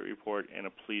credit report and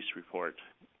a police report.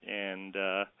 And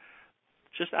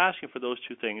just asking for those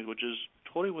two things, which is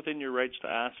totally within your rights to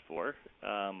ask for,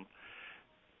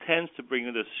 tends to bring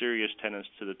the serious tenants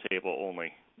to the table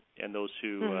only, and those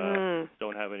who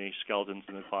don't have any skeletons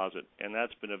in the closet. And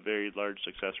that's been a very large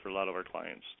success for a lot of our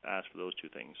clients. Ask for those two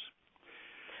things.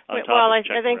 Well, I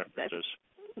think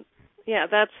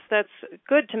that's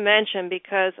good to mention,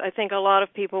 because I think a lot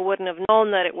of people wouldn't have known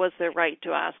that it was their right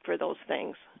to ask for those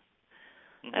things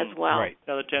as well. Right.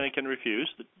 Now, the tenant can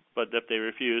refuse, but if they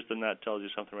refuse, then that tells you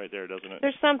something right there, doesn't it?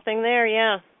 There's something there,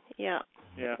 yeah.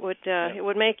 It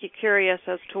would make you curious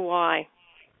as to why.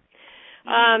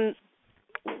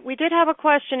 We did have a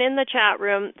question in the chat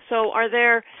room. So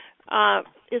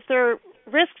is there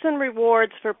risks and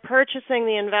rewards for purchasing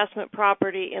the investment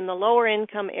property in the lower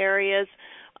income areas,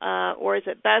 or is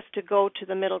it best to go to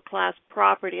the middle class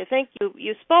property? I think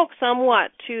you spoke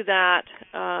somewhat to that,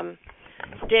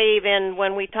 Dave,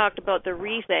 when we talked about the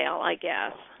resale, I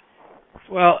guess.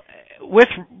 Well, with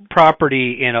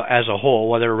property as a whole,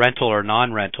 whether rental or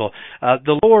non-rental,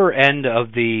 the lower end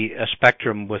of the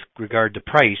spectrum with regard to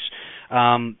price,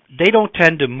 they don't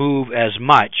tend to move as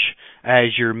much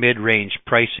as your mid-range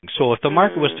pricing. So if the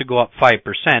market was to go up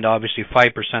 5%, obviously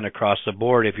 5% across the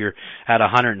board, if you're at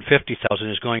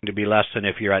 $150,000, is going to be less than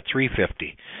if you're at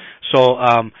 $350,000. So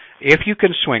if you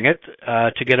can swing it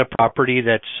to get a property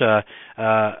that's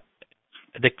at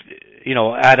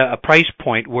a price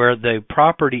point where the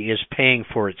property is paying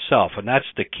for itself, and that's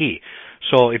the key.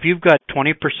 So if you've got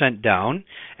 20% down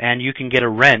and you can get a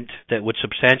rent that would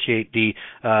substantiate the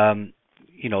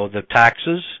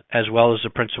taxes as well as the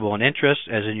principal and interest,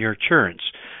 as in your insurance,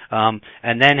 and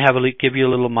then give you a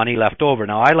little money left over.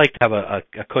 Now, I like to have a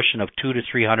cushion of $200 to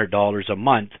 $300 a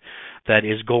month that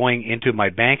is going into my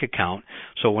bank account.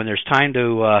 So when there's time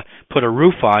to put a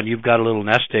roof on, you've got a little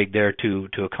nest egg there to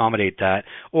accommodate that,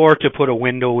 or to put a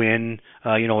window in,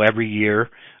 every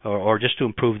year, or just to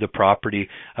improve the property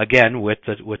again with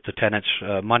the tenants'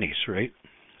 monies, right?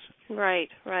 Right.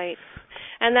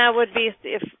 And that would be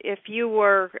if you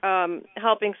were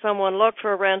helping someone look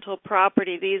for a rental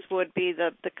property, these would be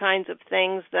the kinds of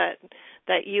things that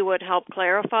you would help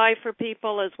clarify for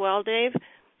people as well, Dave?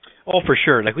 Oh, for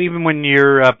sure. Like even when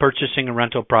you're purchasing a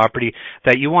rental property,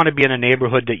 that you want to be in a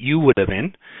neighborhood that you would live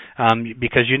in,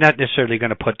 because you're not necessarily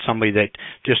going to put somebody that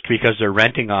just because they're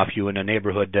renting off you in a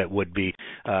neighborhood that would be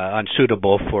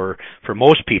unsuitable for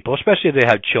most people, especially if they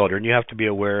have children. You have to be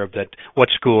aware of that, what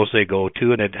schools they go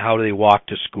to and how they walk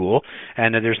to school,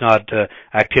 and that there's not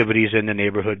activities in the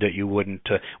neighborhood that you wouldn't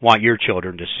want your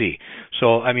children to see.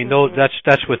 So, I mean,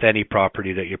 that's with any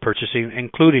property that you're purchasing,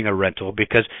 including a rental,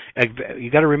 because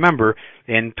you got to remember,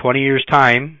 in 20 years'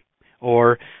 time,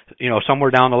 or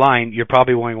somewhere down the line, you're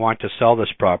probably going to want to sell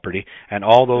this property, and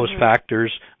all those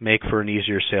factors make for an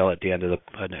easier sale at the end of the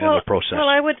process. Well,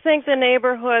 I would think the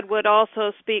neighborhood would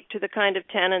also speak to the kind of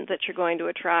tenant that you're going to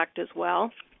attract as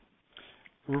well.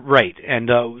 Right, and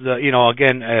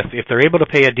again, if they're able to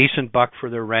pay a decent buck for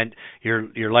their rent,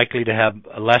 you're likely to have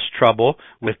less trouble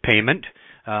with payment.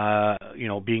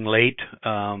 Being late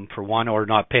for one, or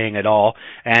not paying at all.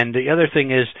 And the other thing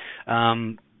is,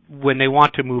 when they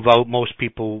want to move out, most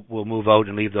people will move out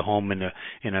and leave the home in a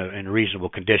reasonable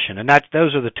condition, and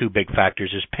those are the two big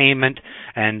factors: is payment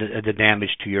and the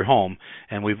damage to your home.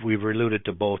 And we've alluded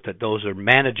to both, that those are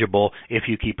manageable if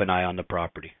you keep an eye on the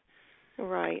property.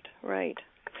 Right.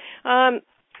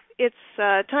 It's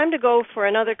time to go for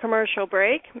another commercial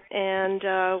break, and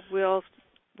we'll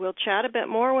chat a bit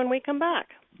more when we come back.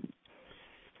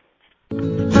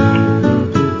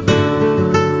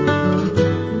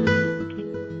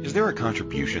 Is there a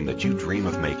contribution that you dream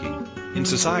of making? In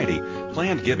society,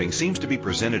 planned giving seems to be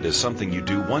presented as something you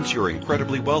do once you're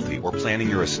incredibly wealthy or planning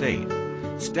your estate.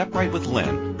 Step Right with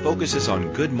Lynn focuses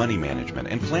on good money management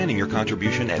and planning your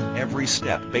contribution at every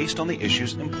step based on the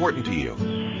issues important to you.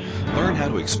 Learn how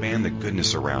to expand the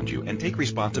goodness around you and take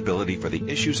responsibility for the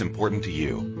issues important to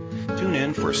you. Tune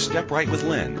in for Step Right with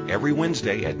Lynn every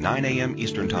Wednesday at 9 a.m.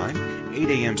 Eastern Time, 8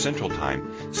 a.m. Central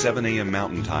Time, 7 a.m.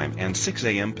 Mountain Time, and 6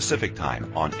 a.m. Pacific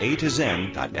Time on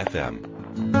A2Zen.fm.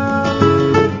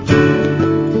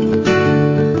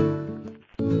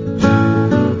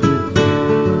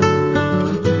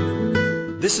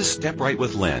 This is Step Right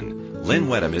with Lynn. Lynn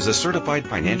Wedham is a certified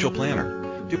financial planner.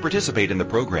 To participate in the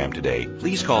program today,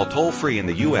 please call toll-free in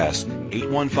the U.S.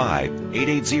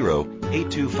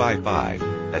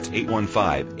 815-880-8255. That's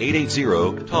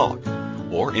 815-880-TALK.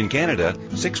 Or in Canada,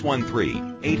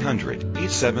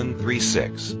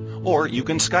 613-800-8736. Or you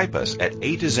can Skype us at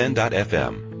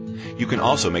A2Zen.fm. You can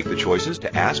also make the choices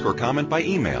to ask or comment by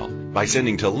email by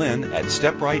sending to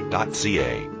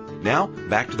lynn@stepright.ca. Now,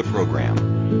 back to the program.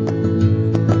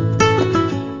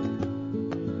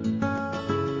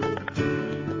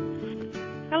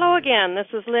 Again, this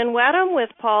is Lynn Wedham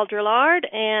with Paul Drillard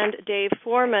and Dave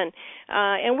Foreman,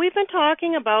 and we've been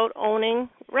talking about owning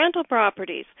rental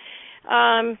properties.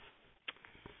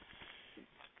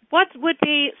 What would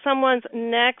be someone's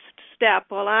next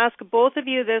step? I'll ask both of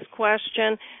you this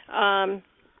question.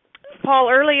 Paul,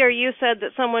 earlier you said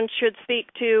that someone should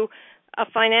speak to a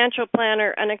financial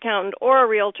planner, an accountant, or a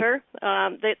realtor.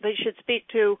 They should speak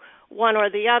to one or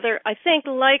the other. I think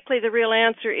likely the real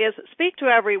answer is speak to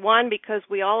everyone, because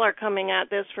we all are coming at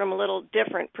this from a little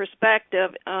different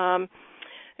perspective.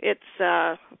 It's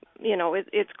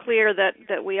clear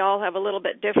that we all have a little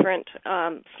bit different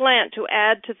slant to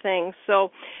add to things.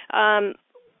 So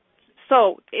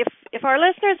if our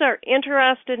listeners are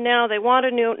interested now, they want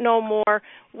to know more,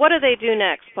 what do they do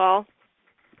next, Paul?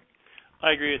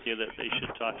 I agree with you that they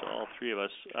should talk to all three of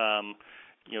us.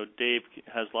 Dave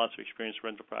has lots of experience with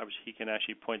rental properties. He can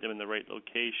actually point them in the right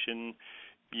location.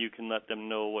 You can let them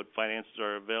know what finances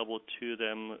are available to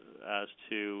them as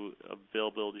to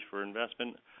availability for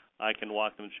investment. I can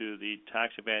walk them through the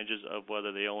tax advantages of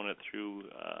whether they own it through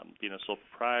being a sole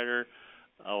proprietor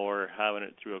or having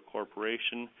it through a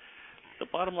corporation. The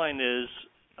bottom line is,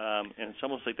 and it's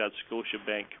almost like that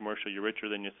Scotiabank commercial, you're richer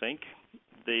than you think.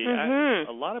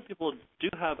 A lot of people do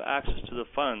have access to the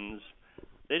funds.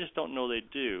 They just don't know they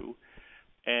do.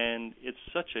 And it's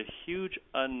such a huge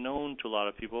unknown to a lot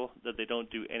of people that they don't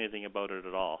do anything about it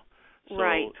at all. So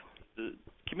right. The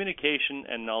communication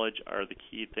and knowledge are the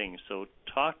key things. So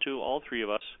talk to all three of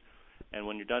us, and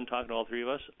when you're done talking to all three of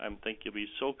us, I think you'll be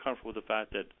so comfortable with the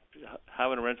fact that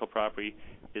having a rental property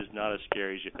is not as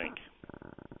scary as you think.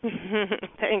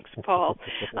 Thanks, Paul.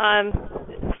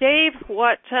 Dave,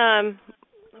 what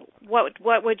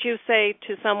would you say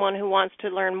to someone who wants to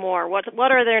learn more?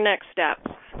 What are their next steps?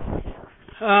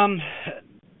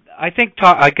 I think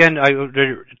I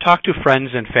talk to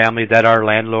friends and family that are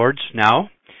landlords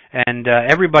now, and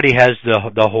everybody has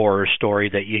the horror story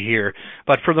that you hear.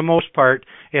 But for the most part,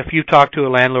 if you talk to a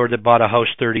landlord that bought a house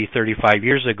 30, 35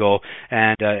 years ago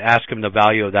and ask him the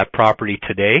value of that property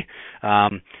today,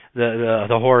 the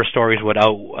horror stories would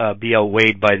be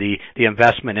outweighed by the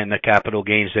investment and the capital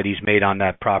gains that he's made on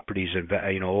that properties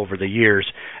over the years.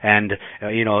 And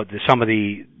some of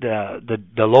the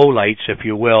lowlights, if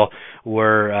you will,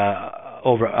 were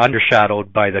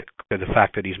undershadowed by the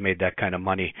fact that he's made that kind of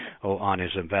money on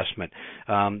his investment.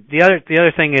 The other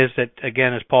thing is that,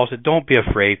 again, as Paul said, don't be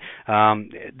afraid.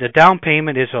 The down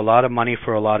payment is a lot of money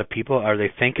for a lot of people, or they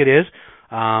think it is.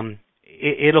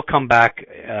 It'll come back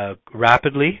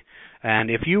rapidly,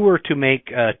 and if you were to make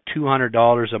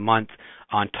 $200 a month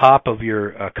on top of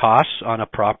your costs on a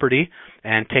property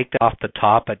and take that off the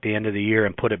top at the end of the year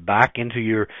and put it back into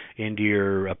your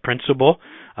principal,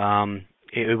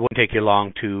 it wouldn't take you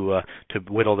long to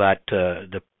whittle that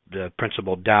the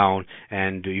principal down,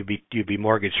 and you'd be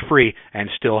mortgage free and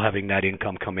still having that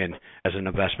income come in as an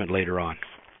investment later on.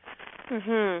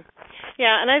 Mhm.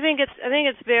 Yeah, and I think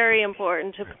it's very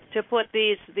important to put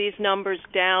these numbers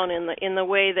down in the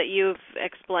way that you've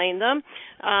explained them.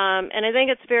 And I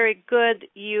think it's very good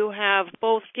you have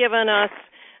both given us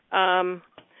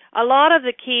a lot of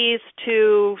the keys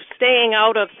to staying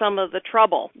out of some of the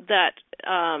trouble that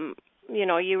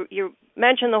you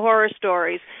mentioned the horror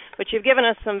stories, but you've given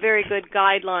us some very good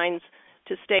guidelines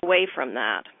to stay away from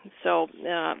that. So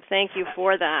thank you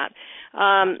for that.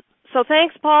 So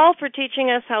thanks, Paul, for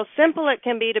teaching us how simple it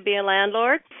can be to be a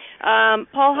landlord.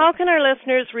 Paul, how can our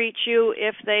listeners reach you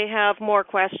if they have more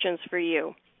questions for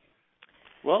you?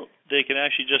 Well, they can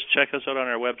actually just check us out on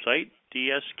our website,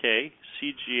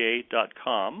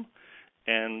 dskcga.com,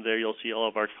 and there you'll see all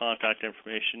of our contact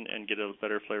information and get a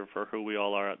better flavor for who we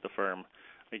all are at the firm.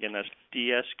 Again, that's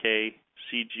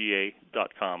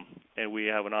dskcga.com, and we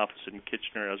have an office in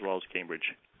Kitchener as well as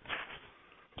Cambridge.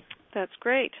 That's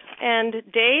great. And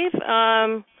Dave,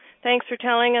 thanks for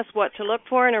telling us what to look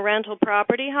for in a rental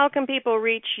property. How can people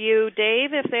reach you,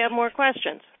 Dave, if they have more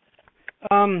questions?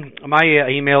 My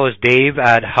email is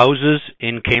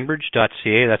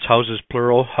dave@housesinCambridge.ca. That's houses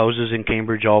plural, houses in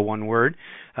Cambridge, all one word.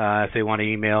 If they want to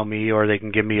email me, or they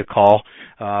can give me a call.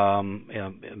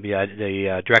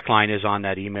 The direct line is on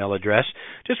that email address.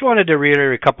 Just wanted to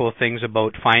reiterate a couple of things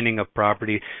about finding a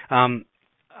property.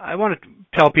 I want to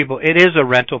tell people it is a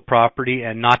rental property,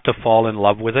 and not to fall in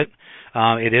love with it.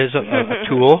 It is a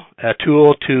tool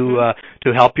to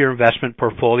help your investment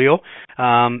portfolio,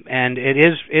 and it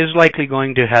is likely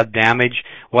going to have damage,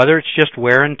 whether it's just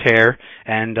wear and tear,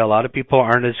 and a lot of people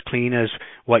aren't as clean as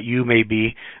what you may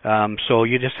be. So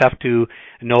you just have to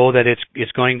know that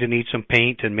it's going to need some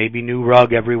paint and maybe new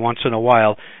rug every once in a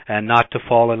while, and not to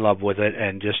fall in love with it,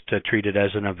 and just to treat it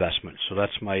as an investment. So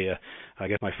that's my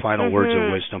my final words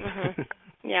of wisdom.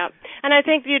 Yeah, and I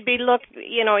think you'd be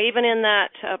even in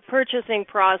that purchasing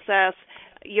process,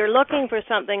 you're looking for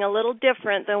something a little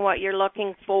different than what you're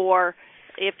looking for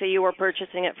if you were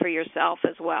purchasing it for yourself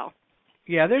as well.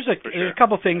 Yeah, there's a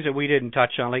couple things that we didn't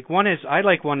touch on. Like one is, I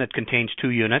like one that contains 2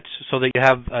 units, so that you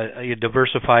have a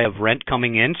diversify of rent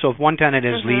coming in. So if one tenant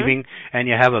is leaving and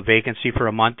you have a vacancy for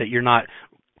a month, that you're not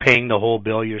paying the whole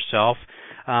bill yourself.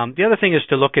 The other thing is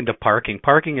to look into parking.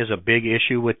 Parking is a big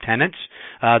issue with tenants.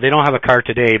 They don't have a car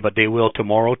today, but they will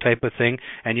tomorrow type of thing,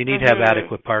 and you need to have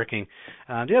adequate parking.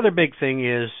 The other big thing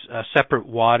is separate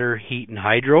water, heat, and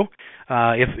hydro.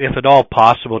 If at all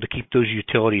possible, to keep those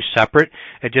utilities separate.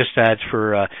 It just adds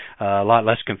for a lot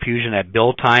less confusion at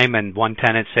bill time, and one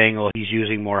tenant saying, "Oh, he's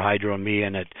using more hydro than me,"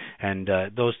 and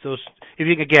those. If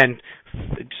you can, again,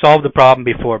 solve the problem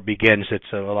before it begins,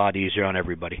 it's a lot easier on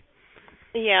everybody.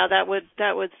 Yeah, that would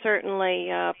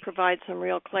certainly provide some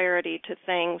real clarity to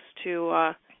things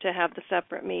to have the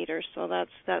separate meters. So that's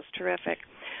terrific.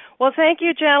 Well, thank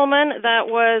you, gentlemen. That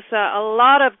was a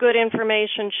lot of good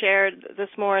information shared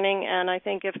this morning, and I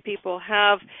think if people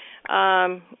have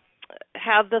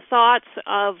the thoughts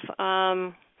of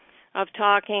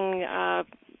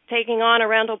taking on a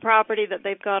rental property, that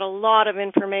they've got a lot of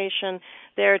information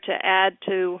there to add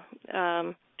to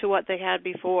what they had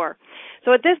before.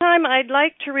 So at this time, I'd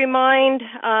like to remind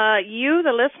you,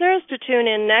 the listeners, to tune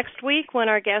in next week when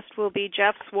our guest will be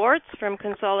Jeff Swartz from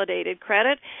Consolidated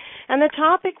Credit. And the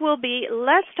topic will be,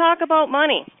 let's talk about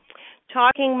money,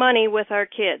 talking money with our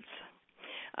kids.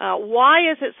 Why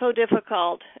is it so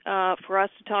difficult for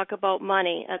us to talk about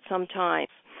money at some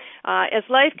times? As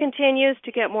life continues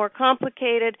to get more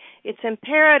complicated, it's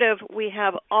imperative we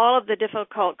have all of the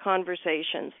difficult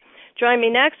conversations. Join me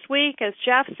next week as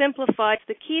Jeff simplifies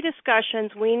the key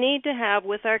discussions we need to have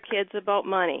with our kids about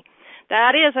money.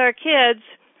 That is, our kids,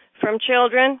 from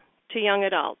children to young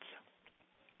adults.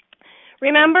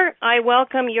 Remember, I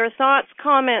welcome your thoughts,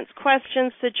 comments,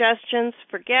 questions, suggestions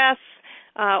for guests,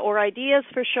 or ideas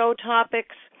for show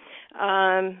topics.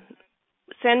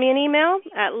 Send me an email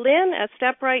at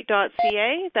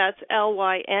lynn@stepright.ca. That's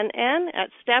LYNN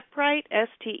 @stepright,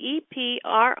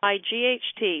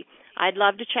 STEPRIGHT. I'd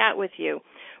love to chat with you.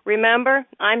 Remember,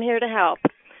 I'm here to help.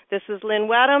 This is Lynn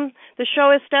Wedham. The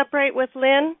show is Step Right with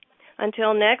Lynn.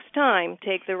 Until next time,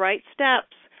 take the right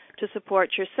steps to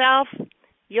support yourself,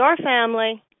 your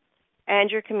family, and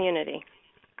your community.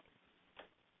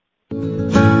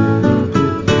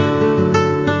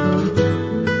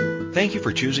 Thank you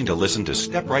for choosing to listen to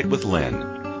Step Right with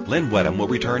Lynn. Lynn Wedham will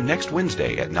return next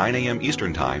Wednesday at 9 a.m.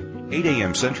 Eastern Time, 8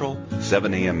 a.m. Central,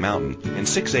 7 a.m. Mountain, and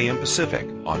 6 a.m. Pacific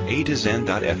on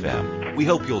A2Zen.fm. We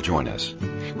hope you'll join us.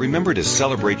 Remember to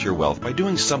celebrate your wealth by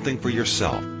doing something for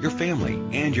yourself, your family,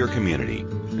 and your community.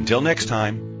 Until next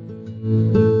time.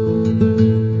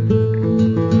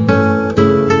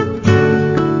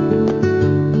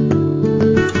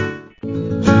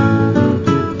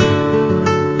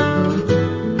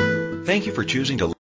 choosing to